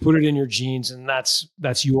cash, put it in your jeans, and that's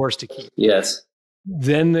yours to keep. Yes.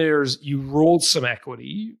 Then you rolled some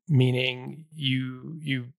equity, meaning you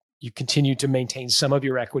continue to maintain some of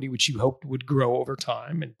your equity, which you hoped would grow over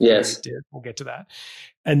time. And yes, it did. We'll get to that.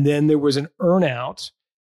 And then there was an earn-out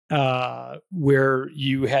where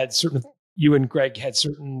you and Greg had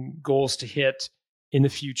certain goals to hit in the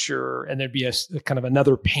future, and there'd be a kind of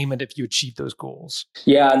another payment if you achieve those goals.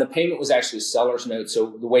 Yeah, and the payment was actually a seller's note.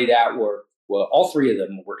 So the way that worked, well, all 3 of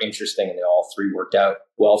them were interesting, and they all 3 worked out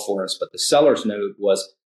well for us. But the seller's note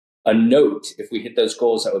was a note, if we hit those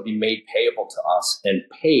goals, that would be made payable to us and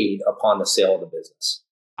paid upon the sale of the business.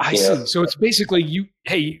 I see. So it's basically you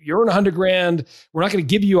earn $100,000. We're not going to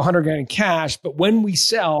give you $100,000 in cash, but when we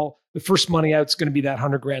sell, the first money out is going to be that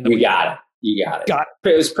 $100,000. You got it. You got it. Got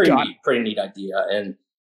It was pretty neat idea.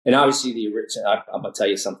 And obviously the original, I'm going to tell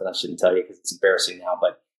you something I shouldn't tell you because it's embarrassing now,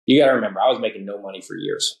 but you got to remember, I was making no money for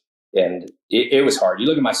years. And it was hard. You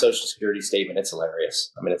look at my Social Security statement, it's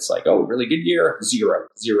hilarious. I mean, it's like, oh, really good year? Zero.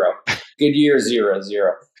 Good year, zero.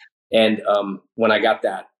 And when I got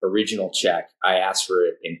that original check, I asked for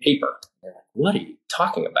it in paper. They're like, what are you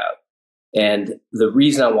talking about? And the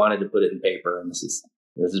reason I wanted to put it in paper, and this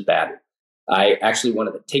is bad, I actually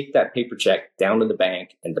wanted to take that paper check down to the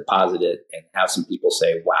bank and deposit it and have some people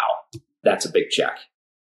say, wow, that's a big check.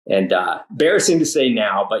 And embarrassing to say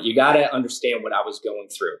now, but you got to understand what I was going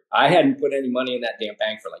through. I hadn't put any money in that damn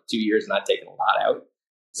bank for like 2 years and I'd taken a lot out.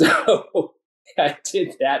 So I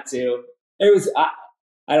did that too. It was,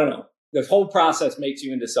 I don't know. The whole process makes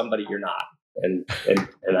you into somebody you're not. And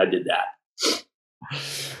I did that.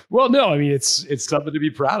 Well, no, I mean, it's something to be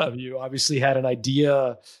proud of. You obviously had an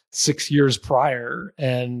idea 6 years prior,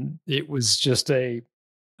 and it was just a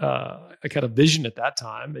kind of vision at that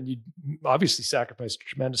time, and you obviously sacrificed a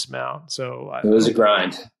tremendous amount. So it was a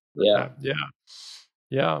grind. Yeah.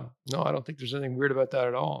 Yeah. No, I don't think there's anything weird about that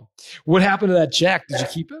at all. What happened to that check? Did you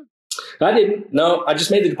keep it? I didn't. No, I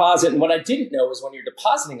just made the deposit. And what I didn't know is when you're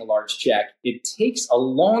depositing a large check, it takes a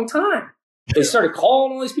long time. They started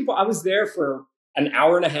calling all these people. I was there for an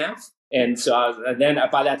hour and a half. And so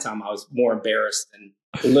by that time, I was more embarrassed and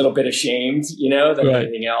a little bit ashamed, than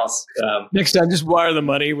anything else. Next time, just wire the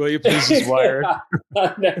money, will you? Please just wire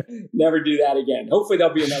it. Never do that again. Hopefully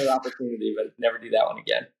there'll be another opportunity, but never do that one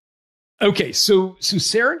again. Okay. So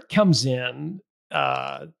Serif comes in,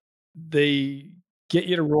 they get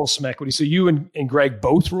you to roll some equity. So you and Greg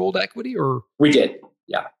both rolled equity, or? We did.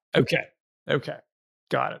 Yeah. Okay.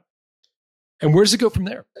 Got it. And where does it go from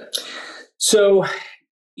there? So,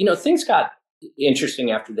 things got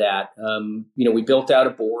interesting after that. We built out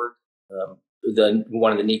a board.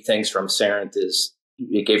 One of the neat things from Serif is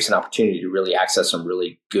it gave us an opportunity to really access some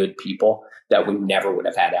really good people that we never would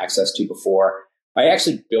have had access to before. I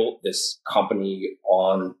actually built this company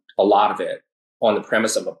on a lot of it on the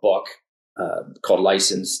premise of a book called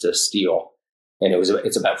License to Steal. And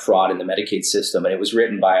it's about fraud in the Medicaid system. And it was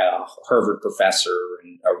written by a Harvard professor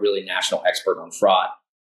and a really national expert on fraud.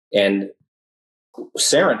 And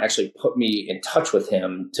Serif actually put me in touch with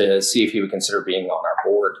him to see if he would consider being on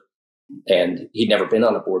our board. And he'd never been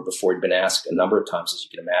on a board before. He'd been asked a number of times, as you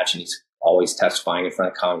can imagine. He's always testifying in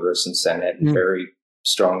front of Congress and Senate and very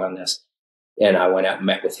strong on this. And I went out and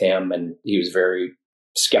met with him, and he was very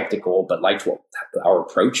skeptical, but liked our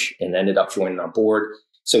approach and ended up joining our board.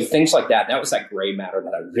 So things like that was that gray matter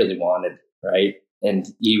that I really wanted, right? And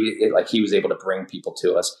he was able to bring people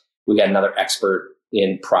to us. We got another expert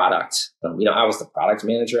in product. I was the product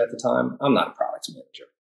manager at the time. I'm not a product manager.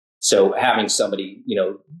 So having somebody,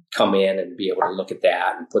 come in and be able to look at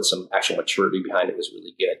that and put some actual maturity behind it was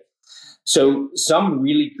really good. So some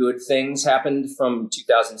really good things happened from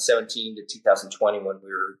 2017 to 2020 when we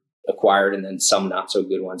were acquired, and then some not so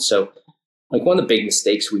good ones. So one of the big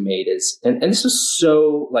mistakes we made is, and this was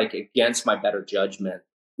so against my better judgment,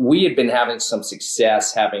 we had been having some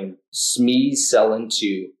success having SMEs sell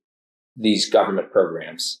into these government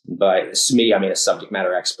programs. By SME, I mean a subject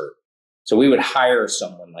matter expert. So we would hire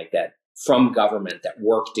someone like that from government that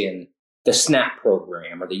worked in the SNAP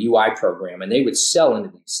program or the UI program, and they would sell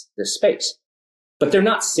into this space. But they're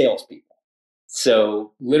not salespeople.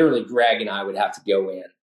 So literally Greg and I would have to go in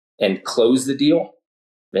and close the deal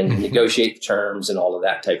and negotiate the terms and all of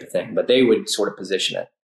that type of thing. But they would sort of position it.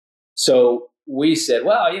 So we said,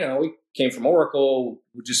 well, we came from Oracle.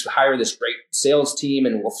 We'll just hire this great sales team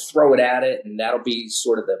and we'll throw it at it. And that'll be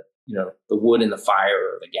sort of the wood in the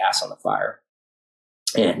fire or the gas on the fire.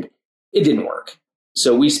 And it didn't work.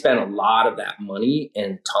 So we spent a lot of that money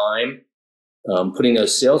and time putting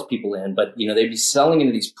those salespeople in. But, they'd be selling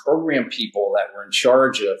into these program people that were in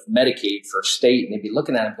charge of Medicaid for state. And they'd be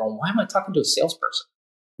looking at them going, why am I talking to a salesperson?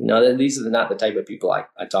 These are not the type of people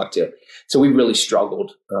I talk to. So we really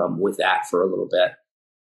struggled with that for a little bit.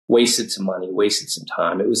 Wasted some money, wasted some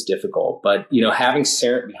time. It was difficult. But, having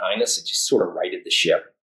Serif behind us, it just sort of righted the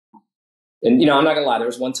ship. And, I'm not going to lie. There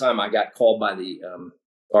was one time I got called by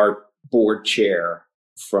our board chair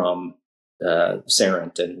from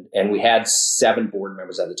Serif. And we had 7 board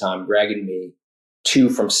members at the time, Greg and me, 2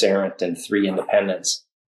 from Serif and 3 independents.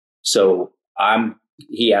 So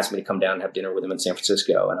he asked me to come down and have dinner with him in San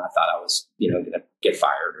Francisco. And I thought I was, going to get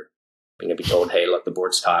fired or going to be told, hey, look, the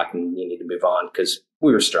board's talking, you need to move on, because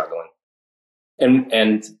we were struggling.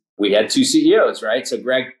 And we had 2 CEOs, right? So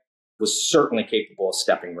Greg was certainly capable of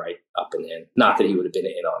stepping right up and in. Not that he would have been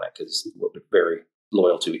in on it, because we're very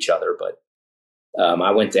loyal to each other. But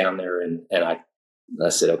I went down there and I I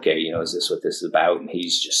said, okay, is this what this is about? And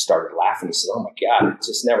he's just started laughing. He said, oh my God, I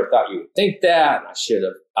just never thought you would think that. And I should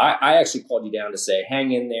have. I actually called you down to say,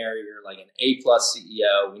 hang in there. You're like an A+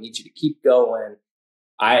 CEO. We need you to keep going.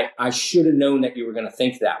 I should have known that you were going to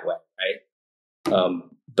think that way, right?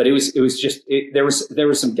 But it was just there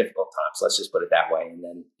was some difficult times. Let's just put it that way.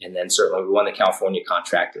 And then certainly we won the California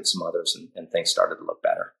contract and some others, and things started to look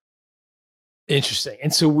better. Interesting.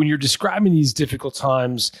 And so when you're describing these difficult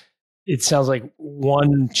times, it sounds like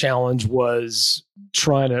one challenge was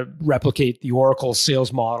trying to replicate the Oracle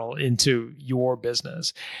sales model into your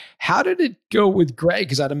business. How did it go with Greg?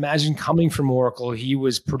 Because I'd imagine coming from Oracle, he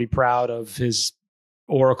was pretty proud of his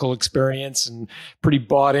Oracle experience and pretty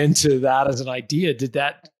bought into that as an idea. Did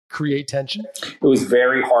that create tension? It was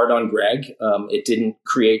very hard on Greg. It didn't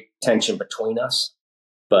create tension between us,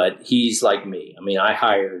 but he's like me. I mean, I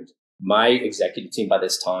hired my executive team by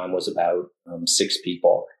this time was about 6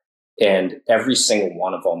 people. And every single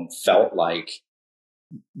one of them felt like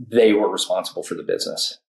they were responsible for the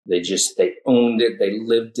business. They owned it. They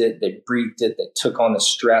lived it. They breathed it. They took on the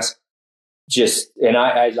stress. And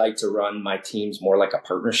I like to run my teams more like a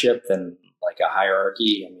partnership than like a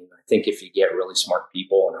hierarchy. I mean, I think if you get really smart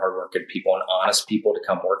people and hardworking people and honest people to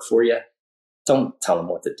come work for you, don't tell them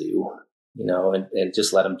what to do, and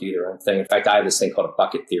just let them do their own thing. In fact, I have this thing called a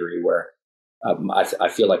bucket theory where I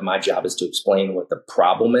feel like my job is to explain what the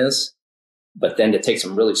problem is, but then to take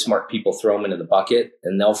some really smart people, throw them into the bucket,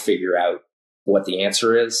 and they'll figure out what the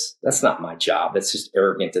answer is. That's not my job. It's just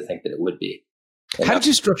arrogant to think that it would be. How did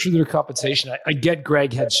you structure their compensation? I get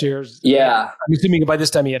Greg had shares. Yeah. I'm assuming by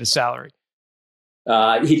this time he had a salary.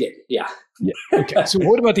 He did. Yeah. Okay. So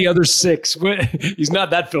what about the other 6? He's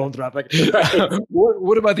not that philanthropic. Right.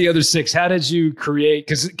 What about the other 6? How did you create?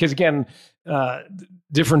 Because again,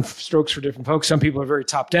 different strokes for different folks. Some people are very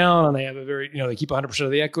top down and they have they keep 100%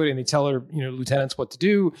 of the equity and they tell their, lieutenants what to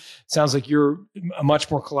do. It sounds like you're a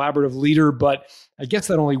much more collaborative leader, but I guess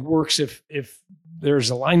that only works if there's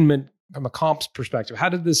alignment from a comps perspective. How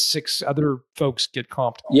did the 6 other folks get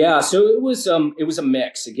comped? Yeah, so it was a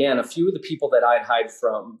mix. Again, a few of the people that I'd hired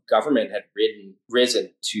from government had risen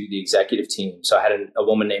to the executive team. So I had a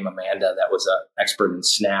woman named Amanda that was an expert in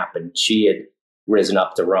Snap, and she had risen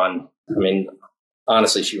up to run. I mean,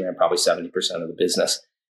 honestly, she ran probably 70% of the business.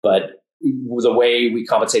 But the way we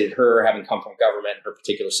compensated her, having come from government, her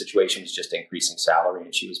particular situation was just increasing salary,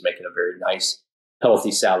 and she was making a very nice,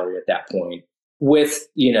 healthy salary at that point, with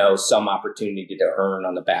some opportunity to earn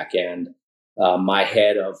on the back end. My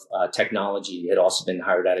head of technology had also been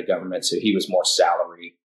hired out of government, so he was more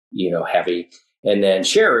salary heavy. And then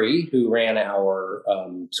Sherry, who ran our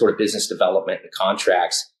sort of business development and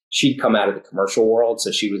contracts, she'd come out of the commercial world,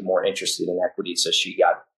 so she was more interested in equity, so she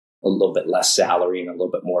got a little bit less salary and a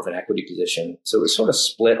little bit more of an equity position. So it was sort of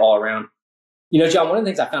split all around. John, one of the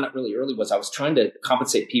things I found out really early was I was trying to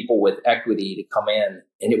compensate people with equity to come in.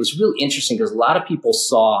 And it was really interesting because a lot of people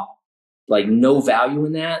saw like no value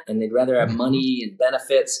in that, and they'd rather have money and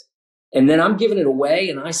benefits. And then I'm giving it away,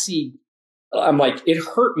 and I'm like, it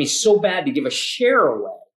hurt me so bad to give a share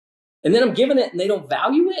away. And then I'm giving it and they don't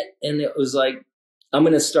value it. And it was like, I'm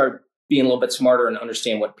going to start being a little bit smarter and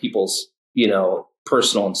understand what people's,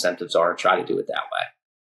 personal incentives are and try to do it that way.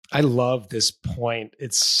 I love this point.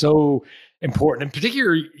 It's so important. In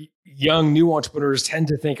particular, young new entrepreneurs tend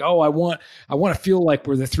to think, "Oh, I want to feel like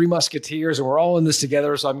we're the 3 musketeers and we're all in this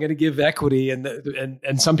together. So I'm going to give equity."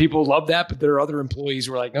 And some people love that, but there are other employees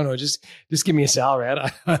who are like, "No, just give me a salary.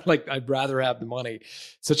 I'd rather have the money."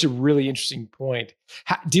 Such a really interesting point.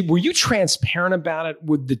 Were you transparent about it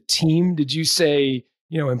with the team? Did you say,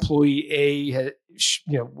 employee A,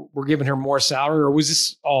 we're giving her more salary, or was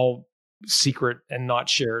this all secret and not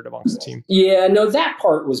shared amongst the team? Yeah, no, that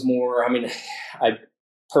part was more, I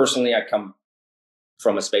come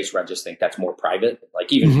from a space where I just think that's more private.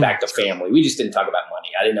 Like even back to family, we just didn't talk about money.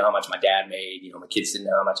 I didn't know how much my dad made, my kids didn't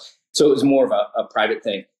know how much. So it was more of a private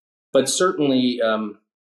thing. But certainly,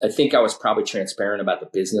 I think I was probably transparent about the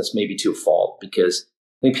business, maybe to a fault, because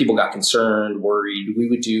I think people got concerned, worried. We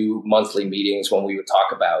would do monthly meetings when we would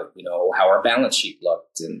talk about, how our balance sheet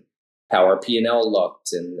looked and how our P&L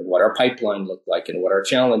looked and what our pipeline looked like and what our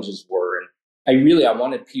challenges were. And I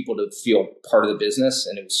wanted people to feel part of the business.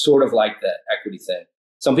 And it was sort of like the equity thing.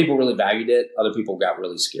 Some people really valued it. Other people got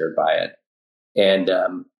really scared by it. And,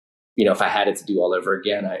 if I had it to do all over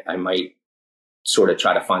again, I might sort of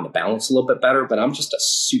try to find the balance a little bit better, but I'm just a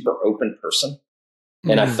super open person.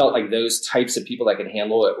 And I felt like those types of people that could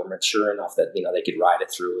handle it were mature enough that, they could ride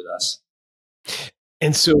it through with us.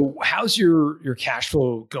 And so how's your cash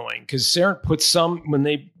flow going? Because Serif put when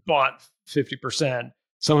they bought 50%,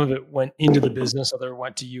 Some of it went into the business, other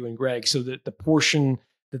went to you and Greg. So that the portion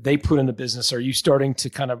that they put in the business, are you starting to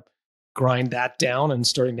kind of grind that down and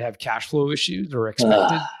starting to have cash flow issues or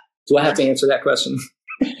expected? Do I have to answer that question?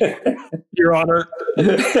 Your Honor.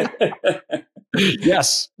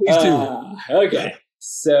 Yes, please do. Okay.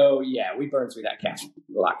 So yeah, we burned through that cash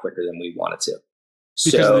a lot quicker than we wanted to.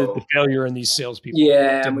 Because of the failure in these salespeople.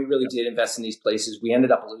 Yeah, and we really did invest in these places. We ended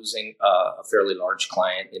up losing a fairly large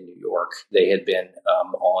client in New York. They had been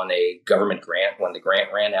on a government grant. When the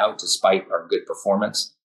grant ran out, despite our good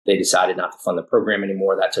performance, they decided not to fund the program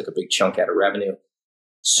anymore. That took a big chunk out of revenue.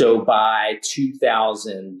 So by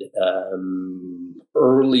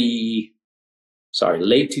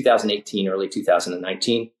late 2018, early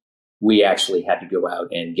 2019, we actually had to go out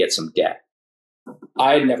and get some debt.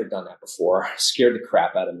 I had never done that before. Scared the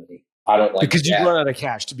crap out of me. I don't like because you run out of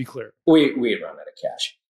cash, to be clear. We had run out of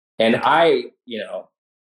cash. And I,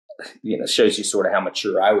 shows you sort of how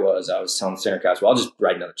mature I was. I was telling Sarah, guys, well, I'll just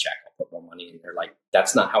write another check. I'll put more money in there. Like,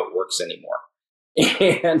 that's not how it works anymore.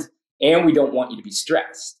 And we don't want you to be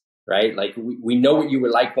stressed, right? Like, we know what you were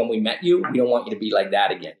like when we met you. We don't want you to be like that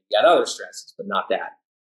again. You got other stresses, but not that.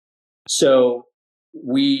 So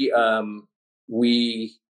we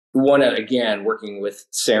want to, again, working with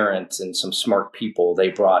Sarent and some smart people, they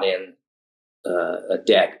brought in a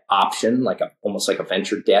debt option, almost like a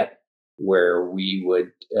venture debt, where we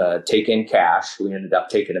would take in cash. We ended up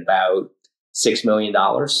taking about $6 million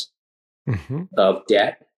of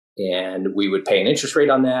debt, and we would pay an interest rate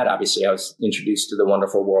on that. Obviously, I was introduced to the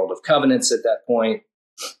wonderful world of covenants at that point,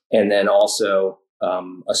 and then also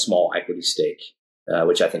a small equity stake,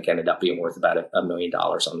 which I think ended up being worth about $1 million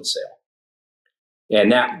on the sale. And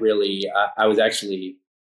that really, I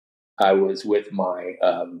was with my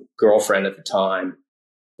girlfriend at the time,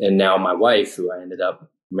 and now my wife, who I ended up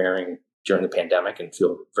marrying during the pandemic, and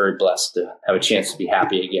feel very blessed to have a chance to be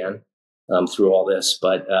happy again through all this.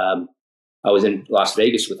 But I was in Las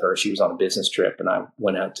Vegas with her. She was on a business trip, and I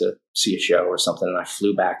went out to see a show or something, and I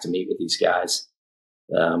flew back to meet with these guys.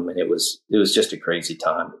 And it was just a crazy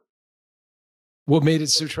time. What made it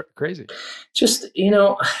so crazy? Just, I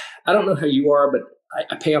don't know how you are, but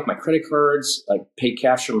I pay off my credit cards. I pay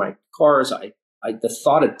cash for my cars. The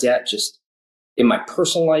thought of debt just in my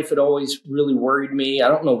personal life, it always really worried me. I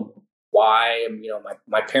don't know why.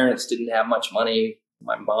 My parents didn't have much money.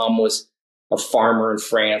 My mom was a farmer in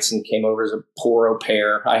France and came over as a poor au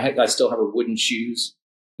pair. I still have her wooden shoes,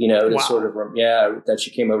 to sort of, that she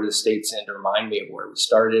came over to the States in to remind me of where we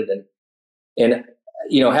started. And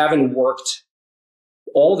having worked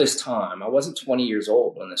all this time, I wasn't 20 years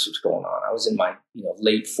old when this was going on. I was in my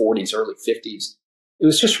late 40s, early 50s. It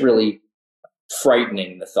was just really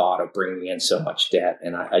frightening, the thought of bringing in so much debt.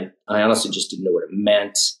 And I honestly just didn't know what it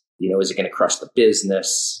meant. Is it going to crush the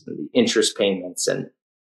business, the interest payments? And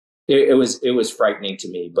it was frightening to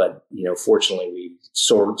me. But, fortunately, we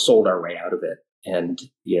sold our way out of it. And,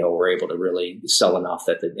 we're able to really sell enough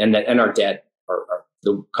and our debt,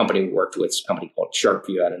 the company we worked with, is a company called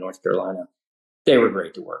Sharpview out of North Carolina. They were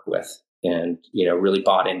great to work with and, really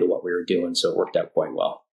bought into what we were doing. So it worked out quite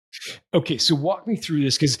well. Okay. So walk me through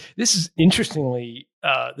this, because this is interestingly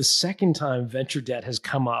the second time venture debt has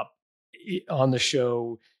come up on the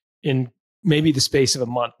show in maybe the space of a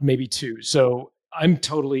month, maybe two. So I'm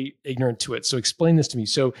totally ignorant to it. So explain this to me.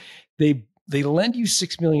 So they lend you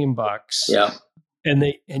 $6 million. Yeah.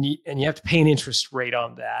 And you have to pay an interest rate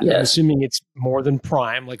on that. Yes. I'm assuming it's more than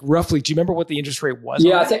prime. Like roughly, do you remember what the interest rate was?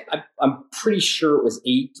 Yeah, I'm pretty sure it was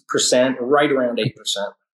 8%, right around 8%.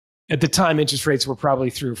 At the time, interest rates were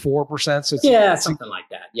probably 3 or 4%. So something like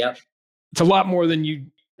that. Yep. It's a lot more than you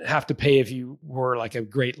have to pay if you were like a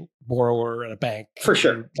great borrower at a bank. For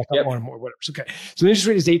sure. Like one or more, whatever. Okay. So the interest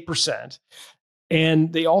rate is 8%.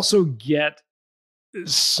 And they also get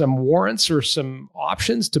some warrants or some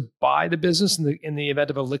options to buy the business in the event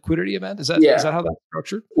of a liquidity event. Is that how that's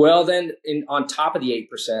structured? Well, then on top of the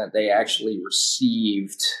 8%, they actually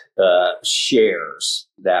received shares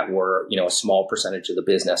that were, a small percentage of the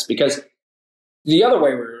business, because the other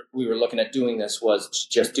way we were looking at doing this was to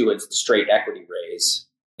just do a straight equity raise.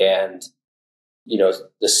 And,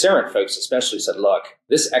 the Sarent folks especially said, look,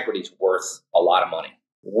 this equity is worth a lot of money.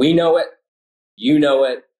 We know it, you know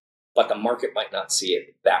it, but the market might not see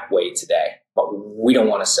it that way today. But we don't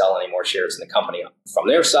want to sell any more shares in the company from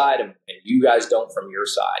their side, and you guys don't from your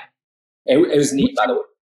side. It was neat, by the way.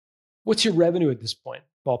 What's your revenue at this point,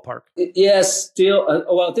 ballpark?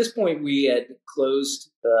 Still, at this point, we had closed,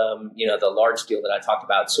 the large deal that I talked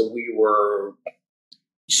about. So we were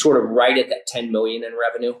sort of right at that 10 million in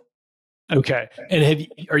revenue. Okay. And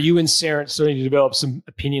are you and Sarah starting to develop some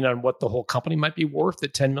opinion on what the whole company might be worth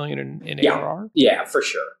at $10 million in ARR? Yeah, for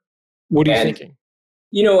sure. What are you thinking?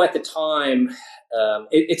 At the time,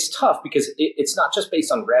 it's tough because it's not just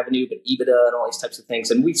based on revenue, but EBITDA and all these types of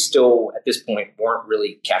things. And we still, at this point, weren't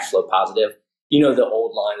really cash flow positive. The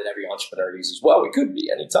old line that every entrepreneur uses, well, we could be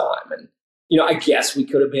anytime. And, I guess we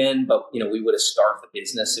could have been, but, we would have starved the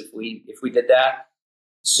business if we did that.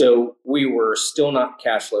 So we were still not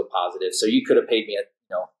cash flow positive. So you could have paid me at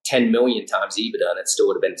 10 million times EBITDA and it still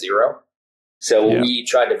would have been zero. So we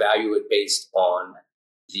tried to value it based on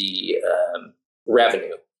the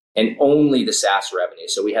revenue and only the SaaS revenue.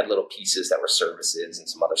 So we had little pieces that were services and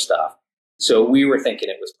some other stuff. So we were thinking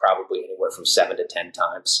it was probably anywhere from 7 to 10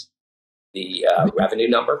 times the revenue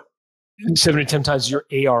number. 7 to 10 times your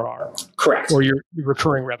ARR. Correct. Or your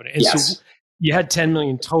recurring revenue. And yes. So you had 10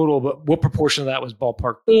 million total, but what proportion of that was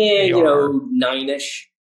ballpark? Yeah, 9-ish.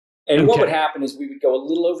 And what would happen is we would go a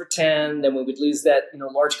little over 10, then we would lose that,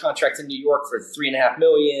 large contract in New York for $3.5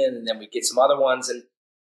 million, and then we'd get some other ones. And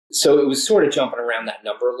so it was sort of jumping around that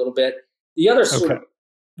number a little bit. The other sort of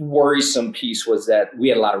worrisome piece was that we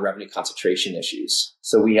had a lot of revenue concentration issues.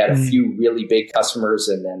 So we had a few really big customers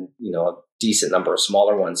and then, a decent number of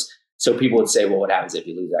smaller ones. So people would say, well, what happens if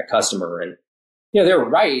you lose that customer? And they were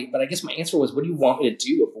right, but I guess my answer was, what do you want me to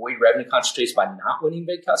do? Avoid revenue concentrations by not winning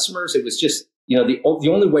big customers? It was just, the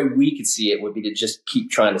only way we could see it would be to just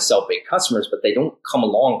keep trying to sell big customers, but they don't come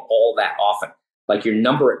along all that often. Like your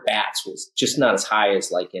number at bats was just not as high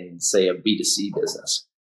as like in, say, a B2C business.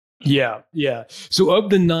 Yeah. So of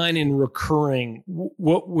the 9 in recurring,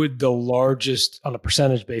 what would the largest, on a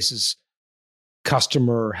percentage basis,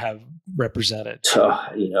 customer have represented?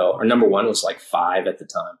 Our number one was like 5 at the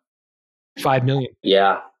time. 5 million.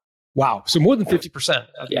 Yeah. Wow. So more than 50%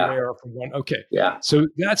 of the ARR from one. Okay. Yeah. So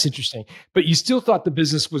that's interesting. But you still thought the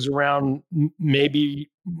business was around maybe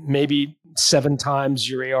 7 times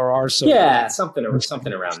your ARR. So something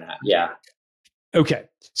around that. Yeah. Okay.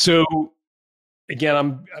 So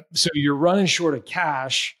again, so you're running short of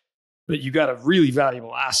cash, but you got a really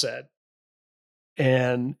valuable asset.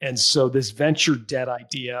 And so this venture debt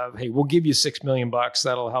idea of, hey, we'll give you $6 million.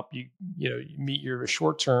 That'll help you, meet your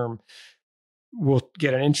short term. We'll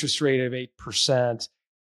get an interest rate of 8%,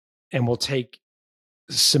 and we'll take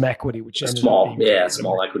some equity, which is small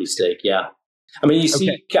equity stake. Yeah, I mean, you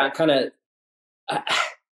see, I kind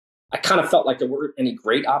of felt like there weren't any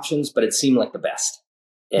great options, but it seemed like the best.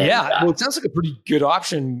 And, well, it sounds like a pretty good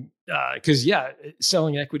option because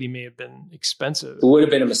selling equity may have been expensive. It would have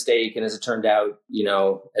been a mistake, and as it turned out,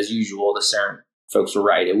 as usual, the CERN folks were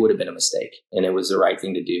right. It would have been a mistake, and it was the right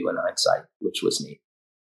thing to do in hindsight, which was neat.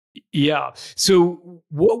 Yeah. So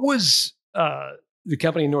what was the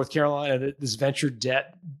company in North Carolina, this venture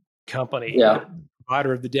debt company,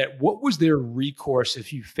 provider of the debt, what was their recourse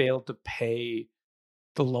if you failed to pay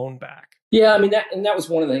the loan back? Yeah, I mean, that was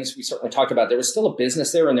one of the things we certainly talked about. There was still a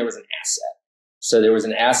business there and there was an asset. So there was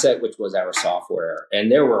an asset, which was our software.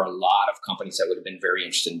 And there were a lot of companies that would have been very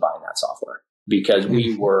interested in buying that software because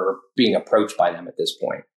we were being approached by them at this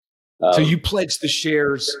point. So you pledged the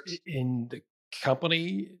shares in the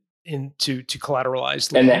company to collateralize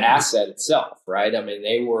the and loan? The asset itself, right? I mean,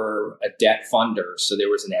 they were a debt funder, so there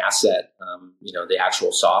was an asset. The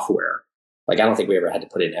actual software. Like, I don't think we ever had to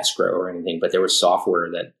put in escrow or anything, but there was software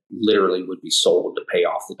that literally would be sold to pay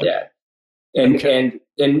off the debt.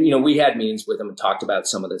 And we had meetings with them and talked about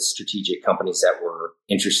some of the strategic companies that were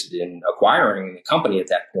interested in acquiring the company at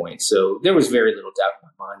that point. So there was very little doubt in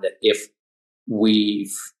my mind that if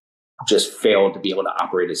we've just failed to be able to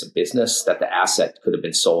operate as a business, that the asset could have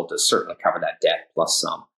been sold to certainly cover that debt plus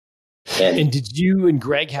some. And did you and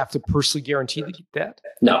Greg have to personally guarantee the debt?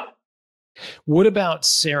 No. What about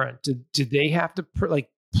Sarah? Did they have to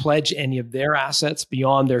pledge any of their assets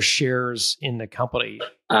beyond their shares in the company?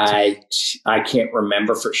 I can't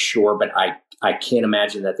remember for sure, but I can't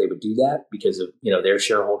imagine that they would do that because of their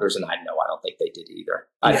shareholders, and I don't think they did either.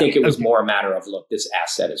 I think it was more a matter of, look, this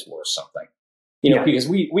asset is worth something. Because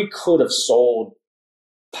we could have sold,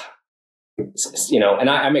 and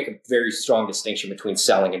I make a very strong distinction between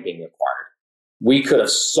selling and being acquired. We could have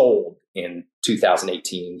sold in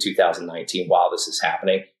 2018, 2019 while this is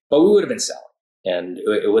happening, but we would have been selling, and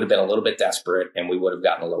it would have been a little bit desperate, and we would have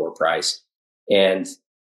gotten a lower price. And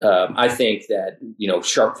I think that,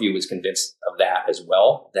 SharpView was convinced of that as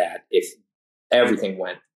well, that if everything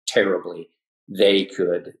went terribly, they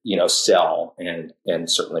could, sell and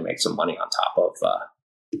certainly make some money on top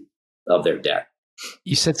of their debt.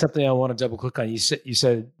 You said something I want to double click on. You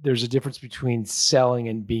said there's a difference between selling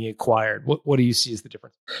and being acquired. What do you see as the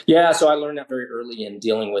difference? Yeah, so I learned that very early in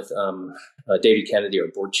dealing with David Kennedy, our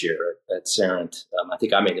board chair at Cerent. I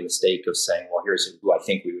think I made the mistake of saying, well, here's who I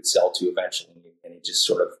think we would sell to eventually. And he just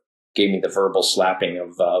sort of gave me the verbal slapping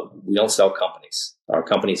of, we don't sell companies. Our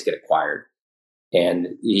companies get acquired. And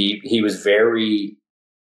he was very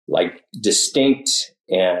distinct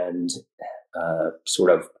and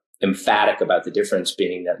sort of emphatic about the difference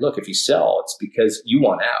being that, look, if you sell, it's because you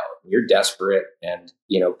want out, you're desperate, and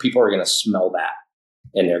people are going to smell that,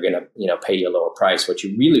 and they're going to pay you a lower price. What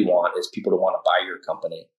you really want is people to want to buy your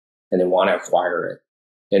company and they want to acquire it,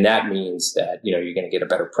 and that means that you're going to get a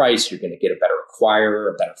better price, you're going to get a better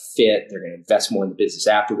acquirer, a better fit. They're going to invest more in the business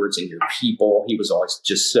afterwards, and your people. He was always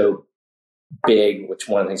just so big, which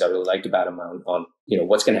one of the things I really liked about him on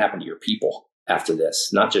what's going to happen to your people after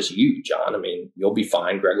this, not just you, John. I mean, you'll be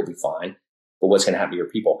fine. Greg will be fine. But what's going to happen to your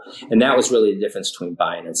people? And that was really the difference between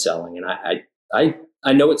buying and selling. And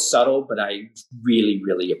I know it's subtle, but I really,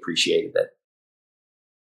 really appreciated it.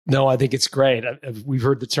 No, I think it's great. We've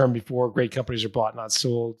heard the term before. Great companies are bought, not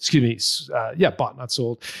sold. Excuse me. Bought, not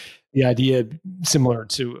sold. The idea similar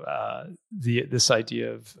to this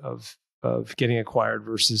idea of getting acquired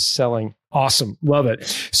versus selling. Awesome. Love it.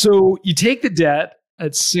 So you take the debt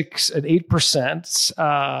at 8%.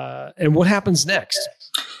 And what happens next?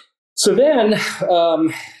 So then,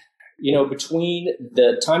 between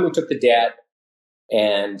the time we took the debt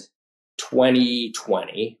and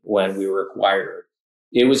 2020, when we were acquired,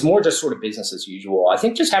 it was more just sort of business as usual. I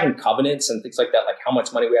think just having covenants and things like that, like how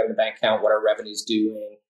much money we have in the bank account, what our revenue's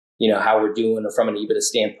doing, how we're doing from an EBITDA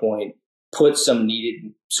standpoint, put some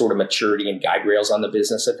needed sort of maturity and guide rails on the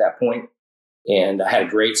business at that point. And I had a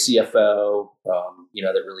great CFO,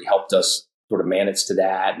 that really helped us sort of manage to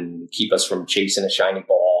that and keep us from chasing a shiny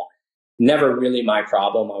ball. Never really my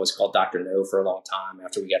problem. I was called Dr. No for a long time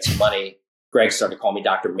after we got some money. Greg started calling me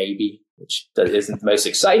Dr. Maybe, which isn't the most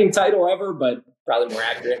exciting title ever, but probably more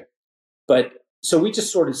accurate. But so we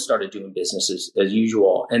just sort of started doing business as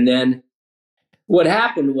usual. And then what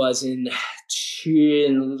happened was I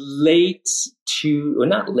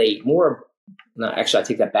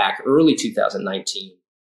take that back, early 2019,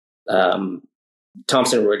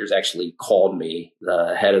 Thomson Reuters actually called me,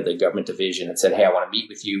 the head of the government division, and said, hey, I want to meet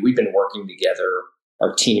with you. We've been working together.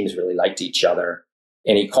 Our teams really liked each other.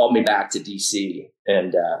 And he called me back to DC,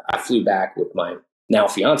 and I flew back with my now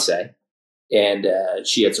fiance, and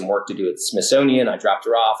she had some work to do at the Smithsonian. I dropped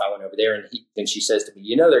her off. I went over there, and she says to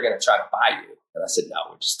me, they're going to try to buy you. And I said, no,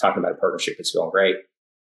 we're just talking about a partnership. It's going great.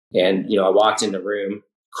 And, I walked in the room,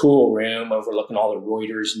 cool room overlooking all the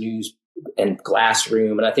Reuters news and glass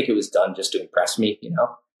room. And I think it was done just to impress me,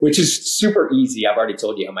 which is super easy. I've already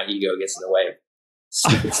told you how my ego gets in the way of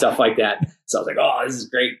stupid stuff like that. So I was like, oh, this is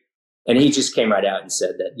great. And he just came right out and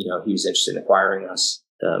said that, he was interested in acquiring us,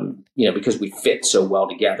 because we fit so well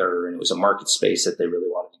together, and it was a market space that they really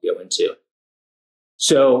wanted to go into.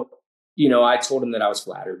 So, I told him that I was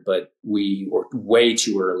flattered, but we were way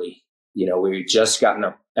too early. We had just gotten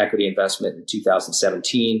our equity investment in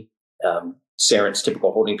 2017. Cerent's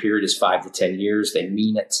typical holding period is 5 to 10 years. They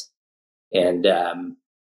mean it. And,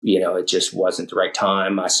 it just wasn't the right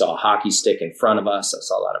time. I saw a hockey stick in front of us. I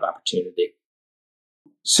saw a lot of opportunity.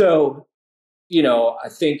 So, I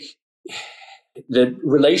think the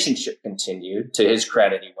relationship continued. To his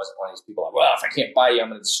credit, he wasn't one of these people like, well, if I can't buy you, I'm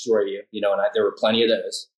going to destroy you. And there were plenty of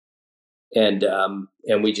those. And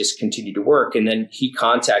we just continued to work. And then he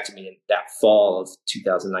contacted me in that fall of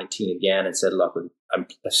 2019 again and said, look, I'm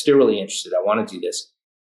still really interested. I want to do this.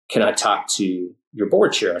 Can I talk to your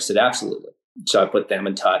board chair? I said, absolutely. So I put them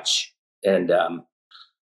in touch. And,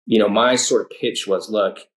 my sort of pitch was,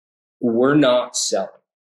 look, we're not selling.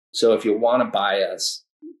 So if you want to buy us,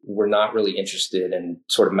 we're not really interested in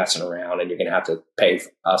sort of messing around, and you're going to have to pay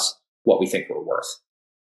us what we think we're worth.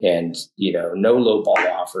 And, no low ball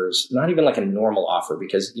offers, not even like a normal offer,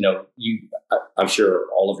 because, I'm sure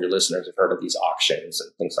all of your listeners have heard of these auctions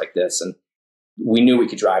and things like this. And we knew we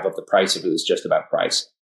could drive up the price if it was just about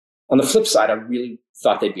price. On the flip side, I really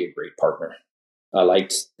thought they'd be a great partner. I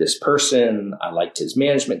liked this person. I liked his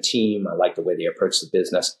management team. I liked the way they approached the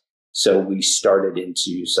business. So we started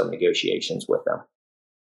into some negotiations with them.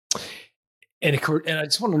 And I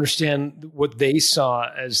just want to understand what they saw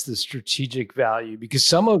as the strategic value, because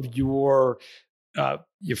some of your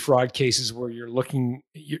fraud cases where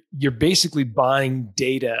you're basically buying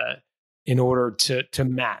data in order to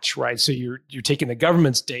match, right? So you're taking the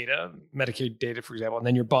government's data, Medicaid data, for example, and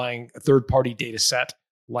then you're buying a third-party data set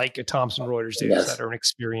like a Thomson Reuters data set or an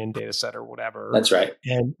Experian data set or whatever. That's right.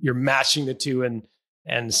 And you're matching the two, and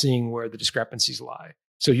and seeing where the discrepancies lie.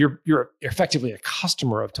 So you're effectively a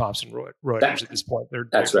customer of Thomson Reuters at this point.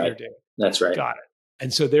 That's right. That's right. Got it.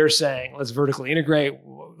 And so they're saying, let's vertically integrate.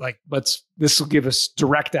 This will give us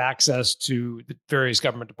direct access to the various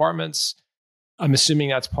government departments. I'm assuming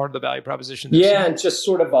that's part of the value proposition. Yeah, and just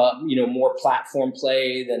sort of a more platform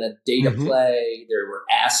play than a data play. There were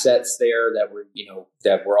assets there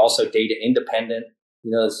that were also data independent.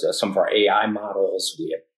 Some of our AI models.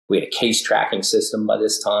 We had a case tracking system by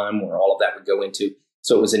this time where all of that would go into.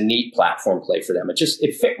 So it was a neat platform play for them.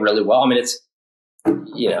 It fit really well. I mean, it's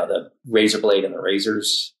the razor blade and the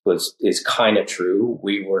razors is kind of true.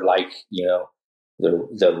 We were like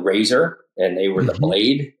the razor, and they were the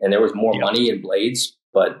blade, and there was more money in blades,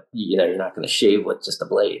 but you're not going to shave with just a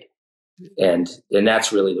blade. And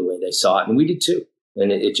that's really the way they saw it. And we did too.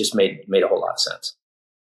 And it just made a whole lot of sense.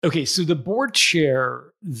 Okay. So the board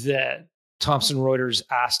chair that Thomson Reuters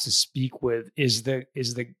asked to speak with is the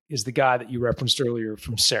guy that you referenced earlier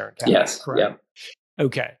from Serif. Yes. Correct? Yeah.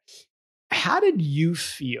 Okay. How did you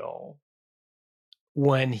feel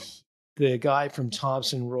when the guy from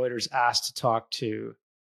Thomson Reuters asked to talk to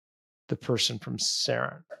the person from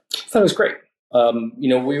Serif? I thought it was great.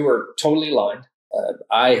 We were totally aligned.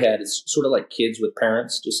 I had sort of like kids with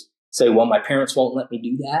parents, just say, well, my parents won't let me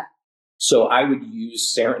do that. So I would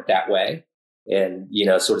use Serif that way and,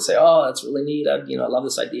 sort of say, oh, that's really neat. I love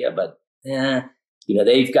this idea, but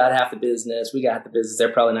they've got half the business. We got half the business.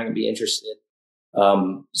 They're probably not going to be interested.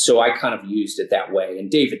 So I kind of used it that way.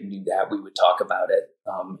 And David knew that we would talk about it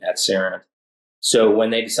at Serif. So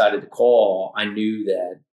when they decided to call, I knew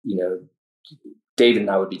that, David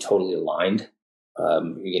and I would be totally aligned,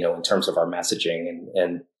 in terms of our messaging.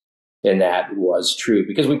 And that was true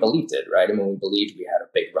because we believed it, right? I mean, we believed we had a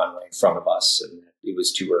big runway in front of us and it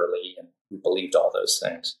was too early, and we believed all those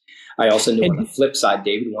things. I also knew on the flip side,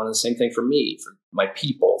 David wanted the same thing for me, for my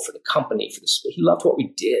people, for the company, he loved what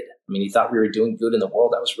we did. I mean, he thought we were doing good in the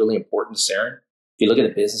world. That was really important to Serif. If you look at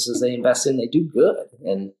the businesses they invest in, they do good.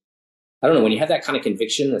 And I don't know, when you have that kind of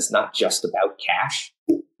conviction, it's not just about cash.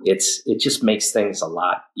 It just makes things a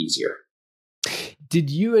lot easier.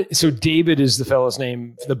 So David is the fellow's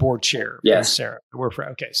name, the board chair. Yes. Serif.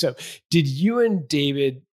 Okay. So did you and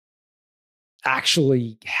David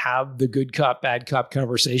actually have the good cop, bad cop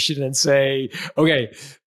conversation and say, okay,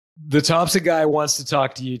 the Thomson guy wants to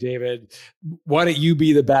talk to you, David. Why don't you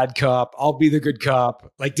be the bad cop? I'll be the good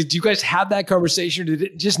cop. Like, did you guys have that conversation? Or did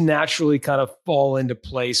it just naturally kind of fall into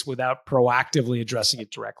place without proactively addressing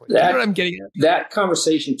it directly? You know what I'm getting at? That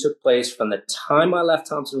conversation took place from the time I left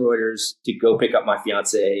Thomson Reuters to go pick up my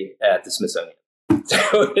fiance at the Smithsonian.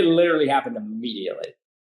 So it literally happened immediately.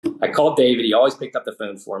 I called David. He always picked up the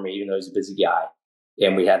phone for me, even though he's a busy guy.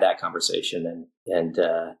 And we had that conversation. And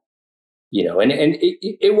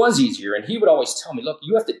it was easier. And he would always tell me, look,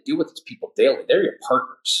 you have to deal with these people daily. They're your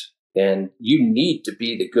partners. And you need to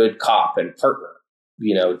be the good cop and partner,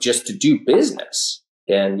 just to do business.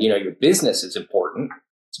 And, your business is important.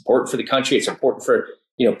 It's important for the country. It's important for,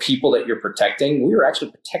 people that you're protecting. We were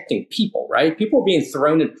actually protecting people, right? People were being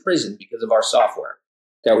thrown in prison because of our software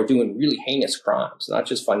that were doing really heinous crimes, not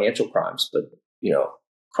just financial crimes, but,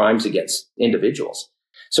 crimes against individuals.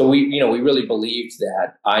 So we really believed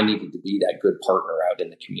that I needed to be that good partner out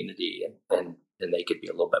in the community, and they could be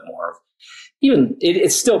a little bit more of,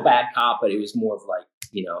 it's still bad cop, but it was more of like,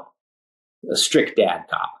 a strict dad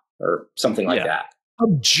cop or something like that.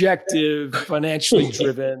 Objective, financially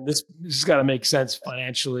driven. This has got to make sense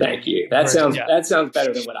financially. Thank you. That sounds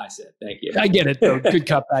better than what I said. Thank you. I get it though. Good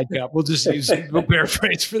cop, bad cop. We'll just we'll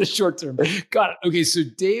paraphrase for the short term. Got it. Okay. So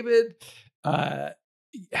David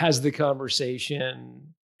has the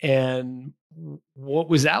conversation, and what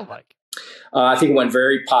was that like? I think it went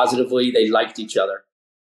very positively. They liked each other.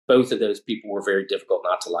 Both of those people were very difficult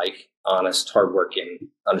not to like. Honest, hardworking,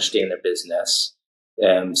 understand their business.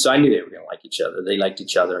 So I knew they were going to like each other. They liked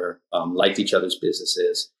each other, liked each other's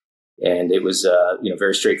businesses. And it was,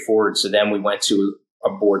 very straightforward. So then we went to a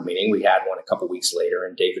board meeting. We had one a couple of weeks later,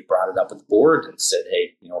 and David brought it up with the board and said,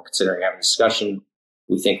 hey, considering having a discussion,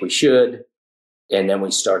 we think we should. And then we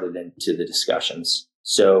started into the discussions.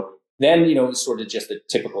 So then, it was sort of just the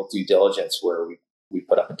typical due diligence where we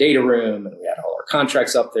put up a data room and we had all our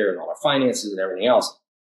contracts up there and all our finances and everything else.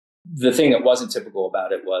 The thing that wasn't typical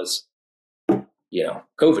about it was,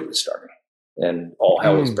 COVID was starting and all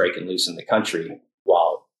hell was breaking loose in the country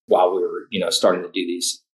while we were, starting to do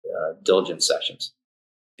these diligence sessions.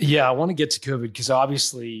 Yeah, I want to get to COVID because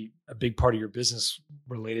obviously a big part of your business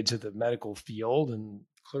related to the medical field, and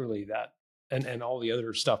clearly that and all the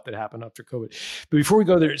other stuff that happened after COVID. But before we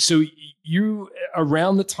go there, so you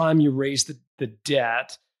around the time you raised the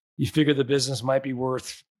debt, You figure the business might be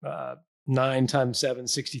worth 9 times 7,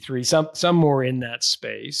 63, some more in that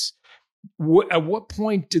space. At what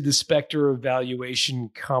point did the specter of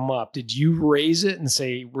valuation come up? Did you raise it and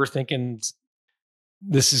say, we're thinking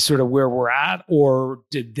this is sort of where we're at? Or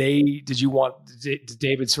did David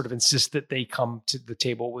sort of insist that they come to the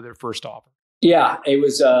table with their first offer? Yeah, it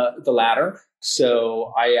was the latter.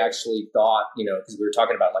 So I actually thought, because we were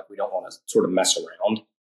talking about we don't want to sort of mess around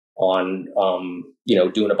on,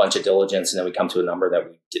 doing a bunch of diligence and then we come to a number that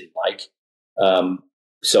we didn't like.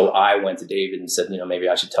 So I went to David and said, maybe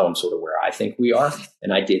I should tell him sort of where I think we are.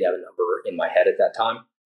 And I did have a number in my head at that time.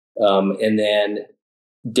 And then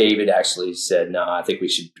David actually said, no, I think we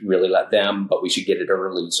should really let them, but we should get it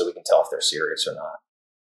early so we can tell if they're serious or not.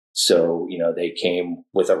 So, they came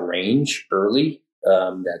with a range early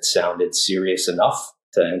that sounded serious enough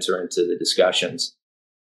to enter into the discussions.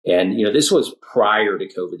 And, this was prior to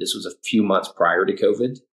COVID. This was a few months prior to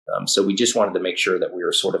COVID. So we just wanted to make sure that we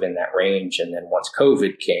were sort of in that range. And then once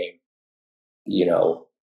COVID came,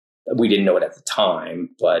 we didn't know it at the time,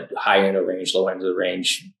 but high end of the range, low end of the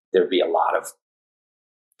range, there'd be a lot of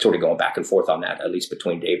sort of going back and forth on that, at least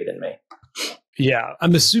between David and me. Yeah.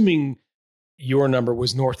 I'm assuming your number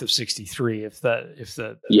was north of 63.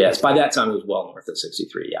 Yes, by that time it was well north of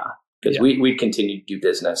 63. Yeah. Because we continued to do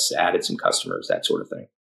business, added some customers, that sort of thing.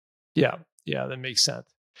 Yeah. Yeah. That makes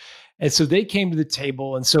sense. And so they came to the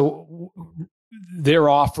table, and so their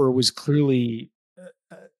offer was clearly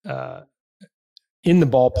in the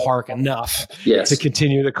ballpark enough to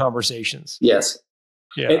continue the conversations. Yes.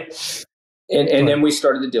 Yeah. And then we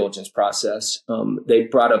started the diligence process. They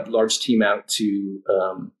brought a large team out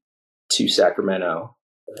to Sacramento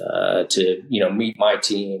to meet my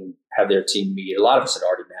team, have their team meet. A lot of us had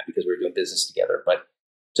already met because we were doing business together, but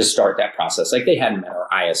to start that process, they hadn't met our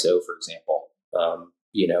ISO, for example.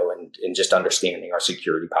 And just understanding our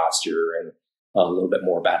security posture and a little bit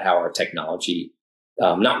more about how our technology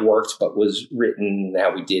not worked, but was written,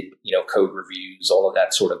 how we did, code reviews, all of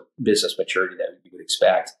that sort of business maturity that you would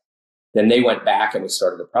expect. Then they went back and we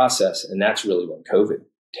started the process, and that's really when COVID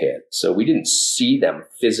hit. So we didn't see them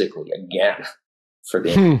physically again for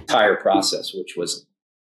the entire process, which was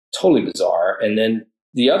totally bizarre. And then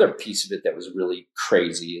the other piece of it that was really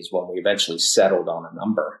crazy is when we eventually settled on a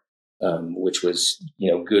number. Which was,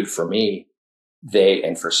 good for me,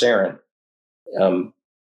 and for Saren.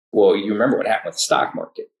 Well, you remember what happened with the stock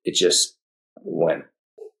market. It just went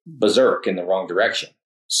berserk in the wrong direction.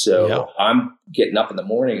 So I'm getting up in the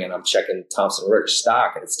morning and I'm checking Thomson Reuters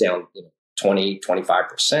stock and it's down 20,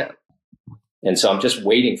 25%. And so I'm just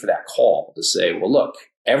waiting for that call to say, well, look,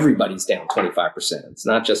 everybody's down 25%. It's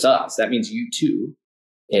not just us. That means you too.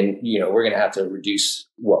 And, we're going to have to reduce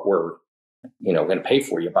what we're going to pay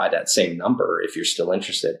for you by that same number if you're still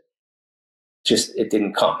interested. Just, it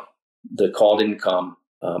didn't come. The call didn't come.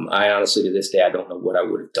 I honestly, to this day, I don't know what I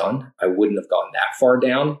would have done. I wouldn't have gotten that far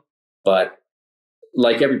down, but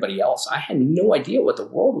like everybody else, I had no idea what the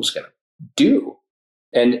world was going to do.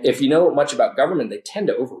 And if you know much about government, they tend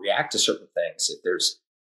to overreact to certain things. If there's,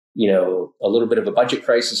 a little bit of a budget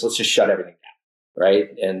crisis, let's just shut everything down. Right.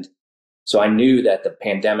 And so I knew that the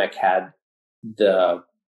pandemic had the,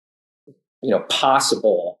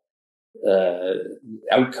 possible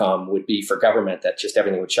outcome would be for government that just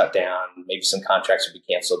everything would shut down. Maybe some contracts would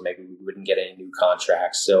be canceled. Maybe we wouldn't get any new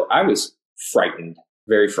contracts. So I was frightened,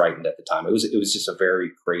 very frightened at the time. It was just a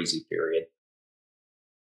very crazy period.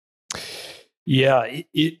 Yeah,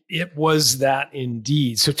 it was that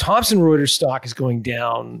indeed. So Thomson Reuters stock is going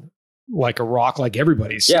down like a rock, like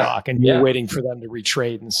everybody's stock, and you're waiting for them to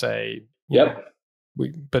retrade and say,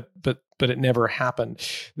 but it never happened.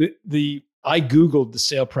 I Googled the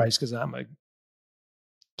sale price because I'm a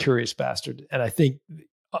curious bastard. And I think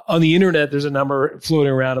on the internet, there's a number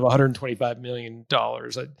floating around of $125 million.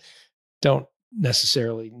 I don't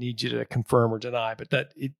necessarily need you to confirm or deny, but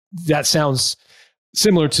that sounds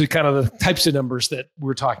similar to kind of the types of numbers that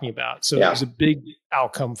we're talking about. So it was a big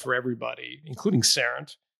outcome for everybody, including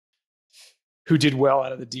Saren, who did well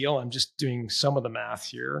out of the deal. I'm just doing some of the math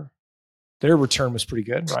here. Their return was pretty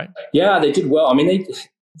good, right? Yeah, they did well. I mean,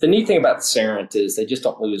 the neat thing about Saren is they just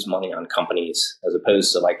don't lose money on companies as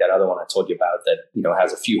opposed to like that other one I told you about that,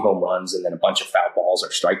 has a few home runs and then a bunch of foul balls or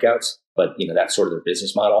strikeouts. But, that's sort of their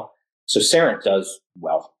business model. So Saren does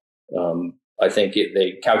well. I think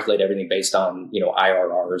they calculate everything based on,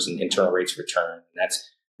 IRRs and internal rates of return. And that's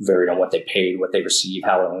varied on what they paid, what they received,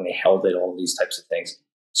 how long they held it, all these types of things.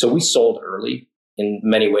 So we sold early. In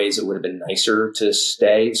many ways, it would have been nicer to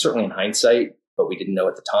stay, certainly in hindsight, but we didn't know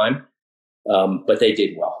at the time. But they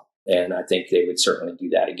did well. And I think they would certainly do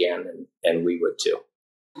that again, and we would too.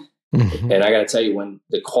 Mhm. And I got to tell you, when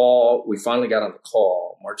we finally got on the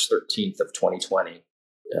call, March 13th of 2020,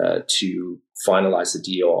 to finalize the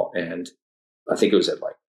deal. And I think it was at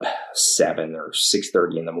like 7 or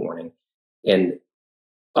 6:30 in the morning. And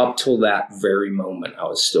up till that very moment, I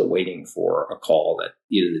was still waiting for a call that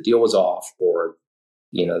either the deal was off or,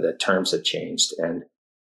 the terms had changed. And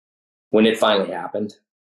when it finally happened,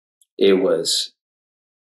 it was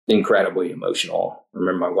incredibly emotional. I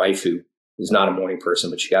remember my wife, who is not a morning person,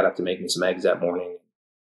 but she got up to make me some eggs that morning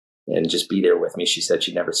and just be there with me. She said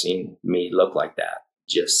she'd never seen me look like that.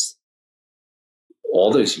 Just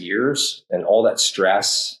all those years and all that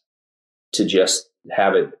stress to just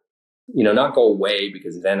have it, not go away,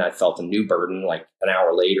 because then I felt a new burden like an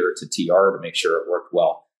hour later to TR to make sure it worked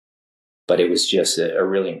well. But it was just a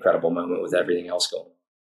really incredible moment with everything else going on.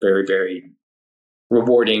 Very, very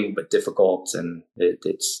rewarding, but difficult. And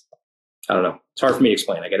it's, I don't know. It's hard for me to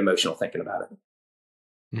explain. I get emotional thinking about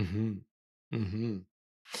it. Mm-hmm. Mm-hmm.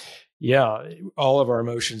 Yeah. All of our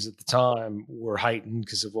emotions at the time were heightened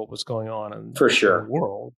because of what was going on in the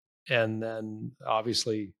world. And then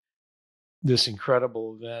obviously this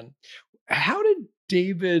incredible event. How did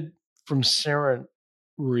David from Cerent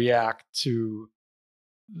react to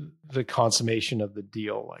the consummation of the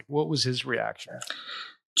deal? Like, what was his reaction?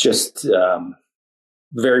 Just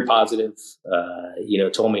very positive.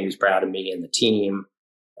 Told me he was proud of me and the team.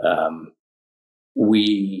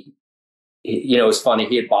 It was funny.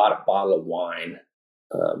 He had bought a bottle of wine,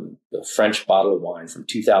 a French bottle of wine from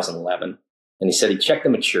 2011. And he said he checked the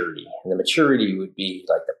maturity, and the maturity would be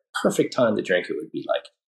like the perfect time to drink it would be like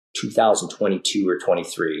 2022 or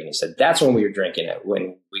 23. And he said, that's when we were drinking it,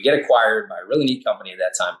 when we get acquired by a really neat company at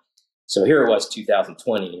that time. So here it was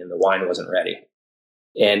 2020 and the wine wasn't ready.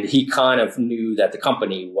 And he kind of knew that the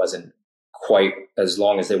company wasn't quite as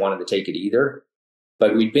long as they wanted to take it either.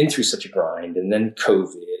 But we'd been through such a grind, and then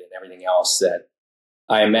COVID and everything else, that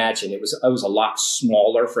I imagine it was a lot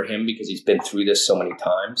smaller for him because he's been through this so many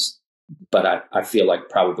times. But I feel like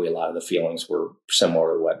probably a lot of the feelings were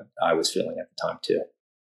similar to what I was feeling at the time too.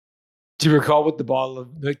 Do you recall what the bottle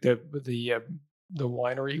of the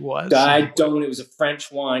winery was? I don't. It was a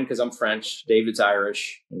French wine because I'm French. David's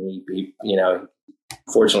Irish, and he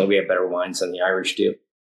fortunately we have better wines than the Irish do.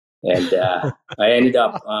 And I ended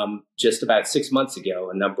up just about 6 months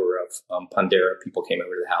ago. A number of Pondera people came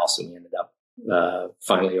over to the house, and we ended up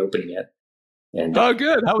finally opening it. And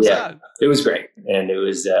good. How was that? It was great, and it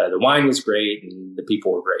was the wine was great, and the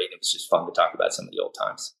people were great. It was just fun to talk about some of the old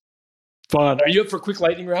times. Fun. Are you up for a quick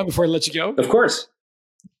lightning round before I let you go? Of course.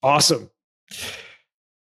 Awesome.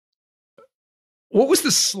 What was the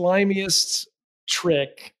slimiest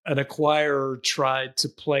trick an acquirer tried to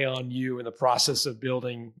play on you in the process of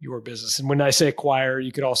building your business? And when I say acquire,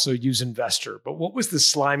 you could also use investor. But what was the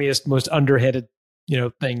slimiest, most underhanded,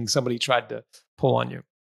 thing somebody tried to pull on you?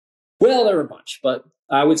 Well, there were a bunch, but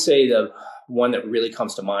I would say the one that really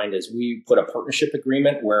comes to mind is we put a partnership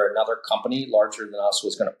agreement where another company larger than us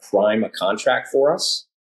was going to prime a contract for us.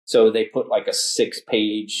 So they put like a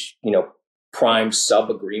 6-page, prime sub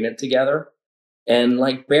agreement together, and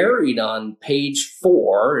like buried on page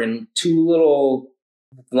 4 in 2 little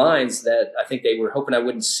lines that I think they were hoping I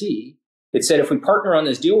wouldn't see. It said, if we partner on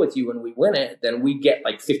this deal with you and we win it, then we get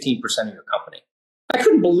like 15% of your company. I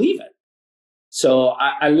couldn't believe it. So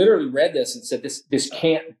I literally read this and said, this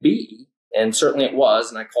can't be. And certainly it was.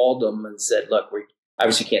 And I called them and said, look, we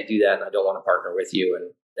obviously can't do that, and I don't want to partner with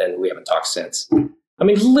you. And we haven't talked since. I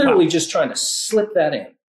mean, literally just trying to slip that in.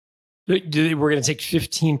 We're going to take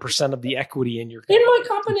 15% of the equity in your company. In my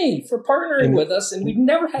company for partnering with us. And we've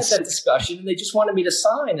never had that discussion. And they just wanted me to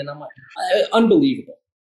sign. And I'm like, unbelievable.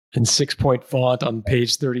 In 6-point font on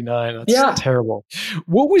page 39. That's terrible.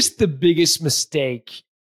 What was the biggest mistake,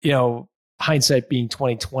 hindsight being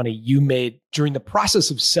 2020, you made during the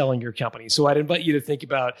process of selling your company? So I'd invite you to think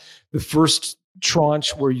about the first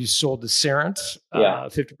tranche where you sold to Cerent,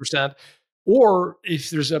 50%, or if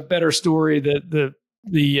there's a better story, the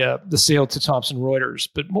sale to Thomson Reuters.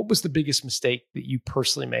 But what was the biggest mistake that you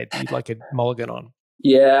personally made that you'd like a mulligan on?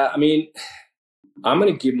 Yeah, I mean, I'm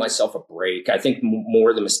going to give myself a break. I think more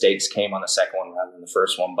of the mistakes came on the second one rather than the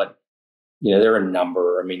first one. But, there are a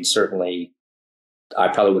number. I mean, certainly I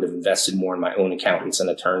probably would have invested more in my own accountants and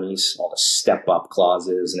attorneys, all the step-up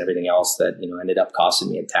clauses and everything else that, ended up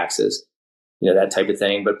costing me in taxes, that type of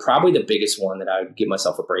thing. But probably the biggest one that I would give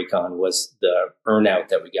myself a break on was the earnout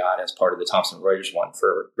that we got as part of the Thomson Reuters one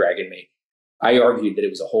for Greg and me. I argued that it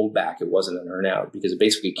was a holdback. It wasn't an earnout because it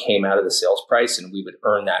basically came out of the sales price, and we would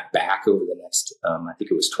earn that back over the next, I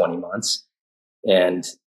think it was 20 months. And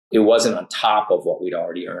it wasn't on top of what we'd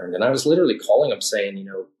already earned. And I was literally calling them saying,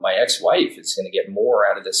 my ex-wife is going to get more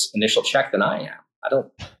out of this initial check than I am.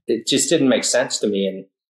 It just didn't make sense to me. And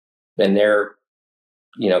then their,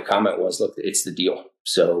 comment was, look, it's the deal.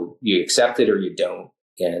 So you accept it or you don't.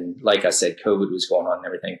 And like I said, COVID was going on and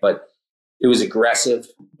everything, but it was aggressive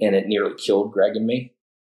and it nearly killed Greg and me.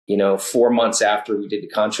 4 months after we did the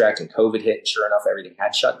contract and COVID hit, and sure enough, everything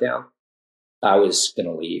had shut down. I was going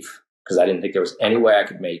to leave because I didn't think there was any way I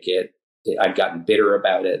could make it. I'd gotten bitter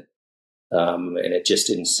about it. And it just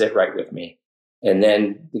didn't sit right with me. And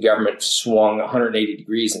then the government swung 180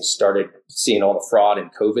 degrees and started seeing all the fraud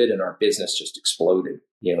and COVID, and our business just exploded,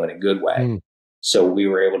 in a good way. Mm. So we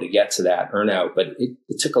were able to get to that earnout, but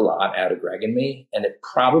it took a lot out of Greg and me. And it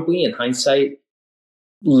probably, in hindsight,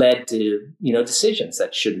 led to, decisions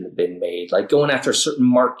that shouldn't have been made, like going after a certain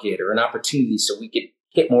market or an opportunity so we could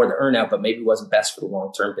hit more of the earnout, but maybe wasn't best for the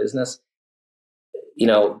long-term business.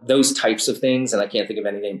 Those types of things. And I can't think of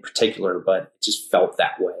anything in particular, but it just felt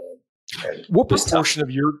that way. What proportion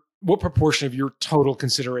of your total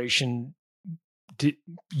consideration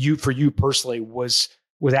for you personally was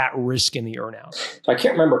at risk in the earnout? I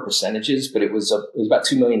can't remember percentages, but it was about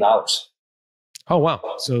 $2 million. Oh, wow.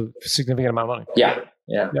 So significant amount of money. Yeah.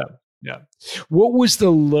 What was the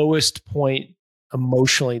lowest point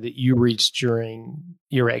emotionally that you reached during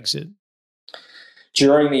your exit?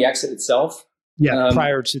 During the exit itself? Yeah,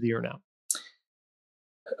 prior to the earnout.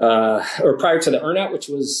 Or prior to the earnout, which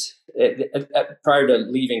was prior to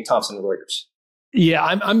leaving Thomson Reuters. Yeah,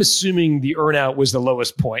 I'm assuming the earnout was the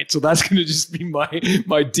lowest point. So that's going to just be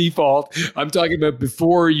my default. I'm talking about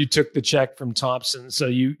before you took the check from Thomson. So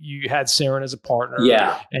you had Saren as a partner.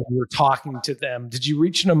 Yeah. And you were talking to them. Did you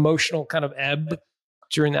reach an emotional kind of ebb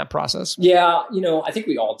during that process? Yeah, I think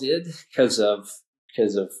we all did because of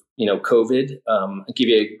COVID. I'll give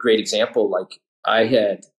you a great example. Like I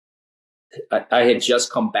had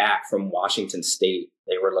just come back from Washington State.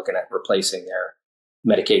 They were looking at replacing their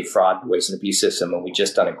Medicaid fraud, waste and abuse system. And we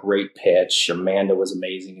just done a great pitch. Amanda was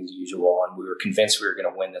amazing as usual. And we were convinced we were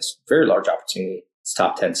going to win this very large opportunity. It's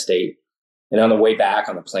top 10 state. And on the way back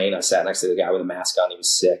on the plane, I sat next to the guy with a mask on. He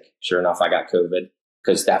was sick. Sure enough, I got COVID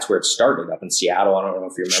because that's where it started up in Seattle. I don't know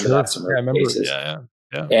if you remember that. Some I remember. Cases. Yeah.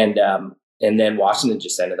 And then Washington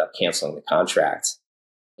just ended up canceling the contract.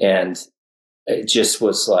 And it just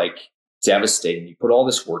was like devastating. You put all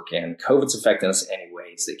this work in. COVID's affecting us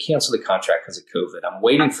anyways. They canceled the contract because of COVID. I'm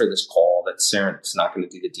waiting for this call that Saren's not going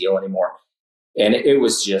to do the deal anymore. And it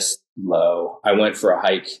was just low. I went for a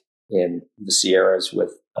hike in the Sierras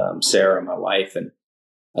with Sarah, my wife, and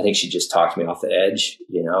I think she just talked me off the edge,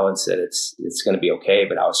 and said it's going to be okay.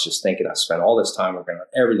 But I was just thinking, I spent all this time working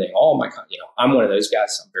on everything, all my, I'm one of those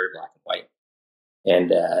guys. I'm very black and white.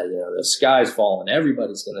 And, the sky's falling.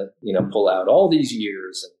 Everybody's going to, pull out all these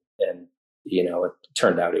years. And it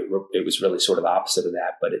turned out it was really sort of opposite of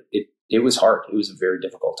that. But it was hard. It was a very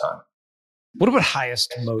difficult time. What about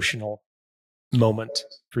highest emotional moment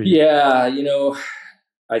for you? Yeah,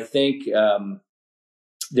 I think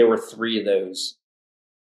there were three of those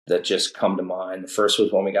that just come to mind. The first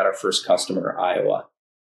was when we got our first customer, Iowa.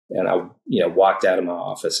 And I, walked out of my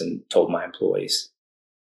office and told my employees.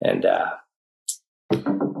 And,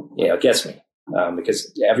 it gets me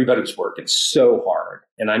because everybody was working so hard.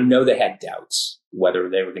 And I know they had doubts whether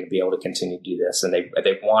they were going to be able to continue to do this. And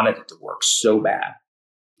they wanted it to work so bad.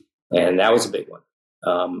 And that was a big one.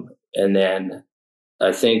 And then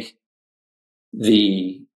I think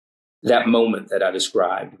that moment that I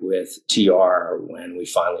described with TR when we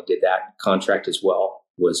finally did that contract as well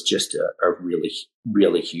was just a really,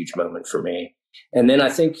 really huge moment for me. And then I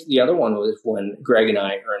think the other one was when Greg and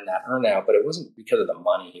I earned that earnout, but it wasn't because of the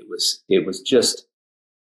money. It was just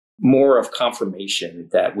more of confirmation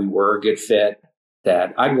that we were a good fit,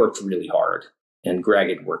 that I'd worked really hard and Greg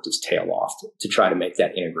had worked his tail off to try to make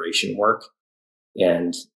that integration work.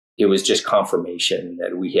 And it was just confirmation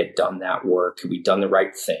that we had done that work. We'd done the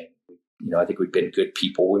right thing. I think we've been good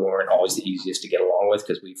people. We weren't always the easiest to get along with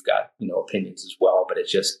because we've got, opinions as well. But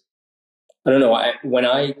it's just, I don't know. When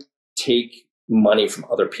I take money from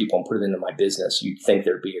other people and put it into my business, you'd think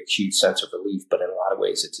there'd be a huge sense of relief. But in a lot of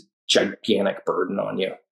ways, it's a gigantic burden on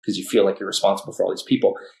you because you feel like you're responsible for all these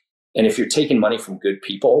people. And if you're taking money from good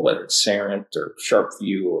people, whether it's Sarent or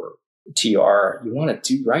Sharpview or TR, you want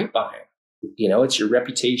to do right by them. It's your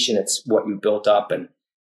reputation. It's what you built up. And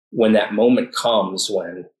when that moment comes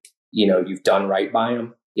when, you've done right by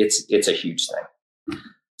them, it's a huge thing.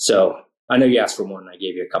 So I know you asked for one and I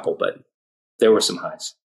gave you a couple, but there were some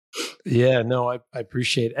highs. Yeah, no, I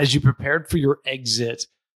appreciate it. As you prepared for your exit,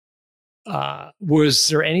 was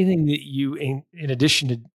there anything that you, in addition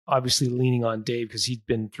to obviously leaning on Dave because he'd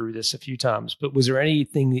been through this a few times, but was there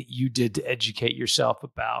anything that you did to educate yourself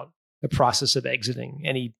about the process of exiting?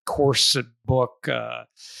 Any course, book,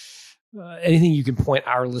 anything you can point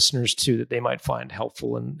our listeners to that they might find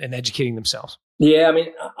helpful in educating themselves? Yeah, I mean,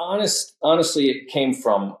 honestly, it came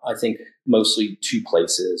from, I think, mostly two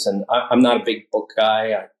places. And I'm not a big book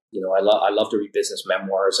guy. I love to read business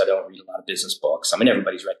memoirs. I don't read a lot of business books. I mean,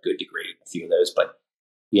 everybody's read Good to Great, a few of those, but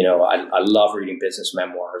I love reading business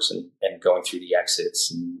memoirs and going through the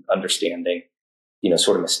exits and understanding,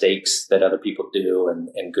 sort of mistakes that other people do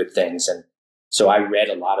and good things. And so I read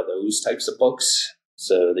a lot of those types of books.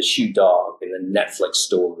 So the Shoe Dog and the Netflix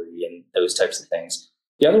Story and those types of things.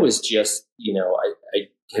 The other was just, I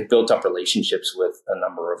had built up relationships with a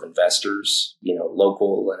number of investors,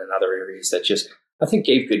 local and in other areas that just, I think,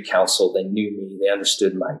 gave good counsel. They knew me. They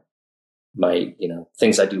understood my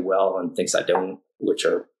things I do well and things I don't, which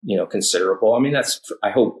are, considerable. I mean,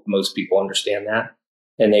 I hope most people understand that.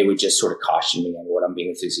 And they would just sort of caution me on what I'm being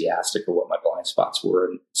enthusiastic or what my blind spots were.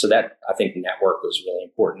 And so that, I think, network was really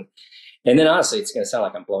important. And then honestly, it's going to sound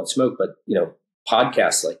like I'm blowing smoke, but,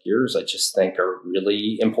 podcasts like yours, I just think are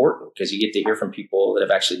really important because you get to hear from people that have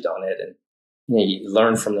actually done it. And you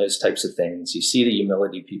learn from those types of things. You see the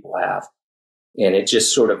humility people have. And it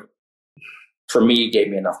just sort of, for me, gave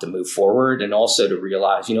me enough to move forward and also to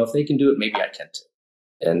realize, if they can do it, maybe I can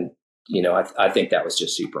too. And, I think that was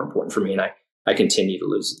just super important for me. And I continue to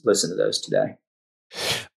listen to those today.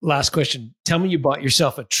 Last question. Tell me you bought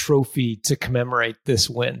yourself a trophy to commemorate this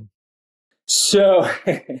win. So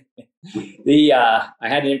I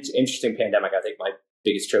had an interesting pandemic. I think my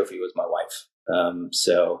biggest trophy was my wife.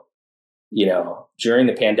 During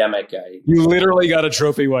the pandemic, you literally got a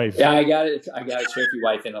trophy wife. Yeah, I got it. I got a trophy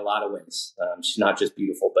wife in a lot of ways. She's not just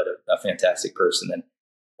beautiful, but a fantastic person.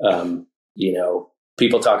 And,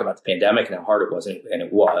 people talk about the pandemic and how hard it was, and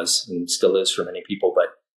it was, and still is for many people.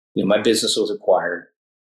 But, my business was acquired.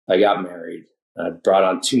 I got married. I brought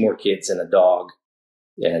on 2 more kids and a dog.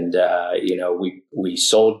 And, we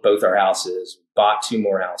sold both our houses, bought 2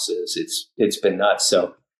 more houses. It's been nuts.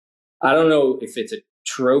 So I don't know if it's a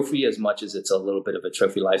trophy as much as it's a little bit of a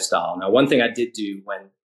trophy lifestyle. Now, one thing I did do when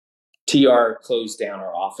TR closed down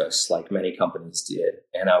our office, like many companies did,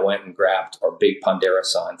 and I went and grabbed our big Pondera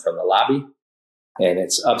sign from the lobby, and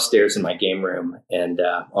it's upstairs in my game room and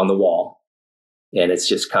on the wall. And it's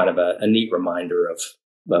just kind of a neat reminder of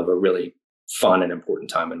a really fun and important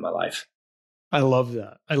time in my life. I love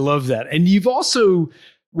that. And you've also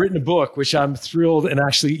written a book, which I'm thrilled and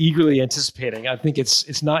actually eagerly anticipating. I think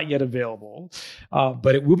it's not yet available,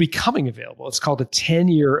 but it will be coming available. It's called A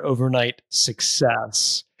 10-Year Overnight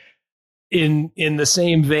Success. In the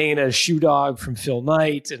same vein as Shoe Dog from Phil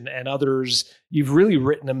Knight and others, you've really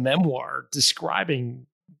written a memoir describing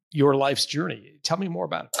your life's journey. Tell me more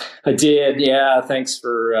about it. I did. Yeah. Thanks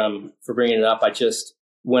for bringing it up.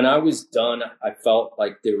 When I was done, I felt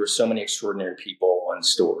like there were so many extraordinary people and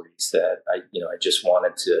stories that I just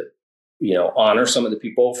wanted to, honor some of the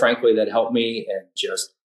people, frankly, that helped me and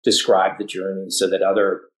just describe the journey so that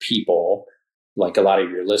other people, like a lot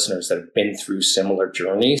of your listeners that have been through similar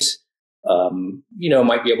journeys,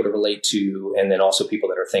 might be able to relate to. And then also people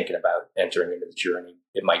that are thinking about entering into the journey,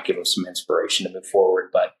 it might give them some inspiration to move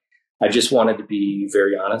forward. But I just wanted to be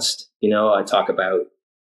very honest. I talk about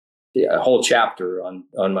a whole chapter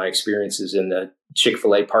on my experiences in the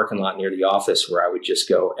Chick-fil-A parking lot near the office, where I would just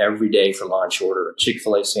go every day for lunch, order a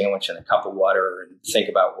Chick-fil-A sandwich and a cup of water and think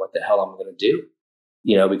about what the hell I'm going to do,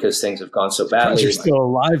 because things have gone so badly. You're still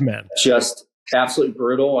alive, man. Just absolutely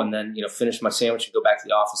brutal. And then, finish my sandwich and go back to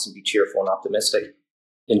the office and be cheerful and optimistic.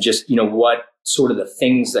 And just, what sort of the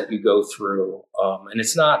things that you go through. And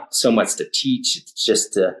it's not so much to teach, it's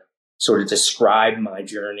just to sort of describe my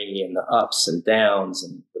journey and the ups and downs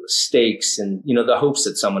and the mistakes and, the hopes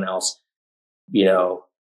that someone else,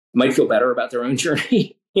 might feel better about their own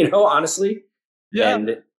journey, honestly. Yeah.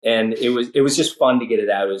 And it was just fun to get it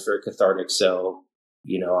out. It was very cathartic. So,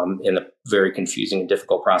 I'm in a very confusing and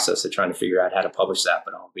difficult process of trying to figure out how to publish that,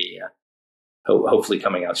 but I'll be hopefully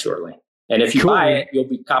coming out shortly. And if you buy it, you'll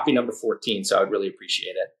be copy number 14. So I'd really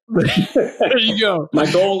appreciate it. There you go. My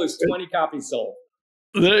goal is 20 copies sold.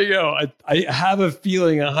 There you go. I have a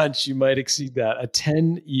feeling, a hunch you might exceed that. A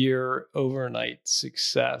 10-year overnight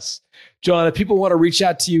success. Jon, if people want to reach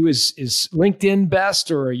out to you, is LinkedIn best,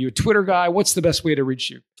 or are you a Twitter guy? What's the best way to reach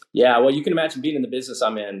you? Yeah, well, you can imagine being in the business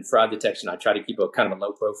I'm in, fraud detection. I try to keep a kind of a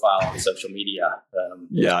low profile on social media.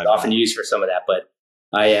 It's often used for some of that, but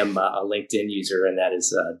I am a LinkedIn user, and that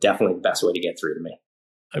is definitely the best way to get through to me.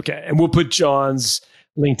 Okay. And we'll put Jon's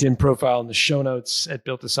LinkedIn profile in the show notes at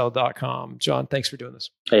builttosell.com. Jon, thanks for doing this.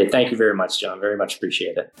 Hey, thank you very much, John. Very much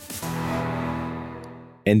appreciate it.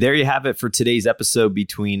 And there you have it for today's episode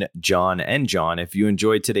between Jon and Jon. If you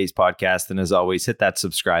enjoyed today's podcast, then as always, hit that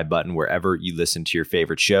subscribe button wherever you listen to your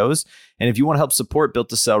favorite shows. And if you want to help support Built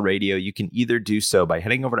to Sell Radio, you can either do so by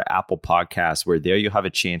heading over to Apple Podcasts, where there you'll have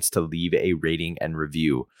a chance to leave a rating and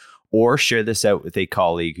review, or share this out with a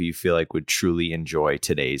colleague who you feel like would truly enjoy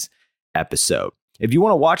today's episode. If you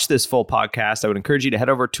want to watch this full podcast, I would encourage you to head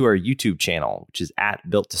over to our YouTube channel, which is at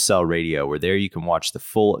Built to Sell Radio, where there you can watch the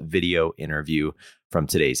full video interview from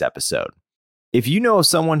today's episode. If you know of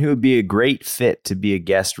someone who would be a great fit to be a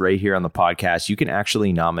guest right here on the podcast, you can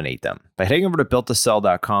actually nominate them by heading over to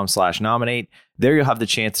builttosell.com/nominate. There you'll have the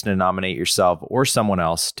chance to nominate yourself or someone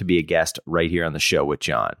else to be a guest right here on the show with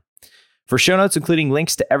Jon. For show notes, including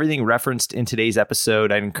links to everything referenced in today's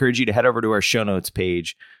episode, I'd encourage you to head over to our show notes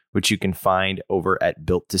page, which you can find over at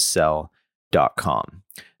builttosell.com.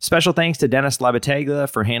 Special thanks to Dennis Labataglia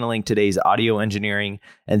for handling today's audio engineering,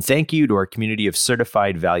 and thank you to our community of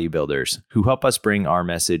certified value builders who help us bring our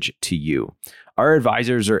message to you. Our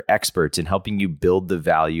advisors are experts in helping you build the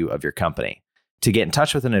value of your company. To get in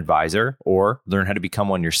touch with an advisor or learn how to become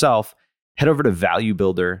one yourself, head over to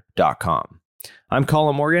valuebuilder.com. I'm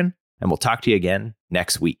Colin Morgan, and we'll talk to you again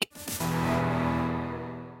next week.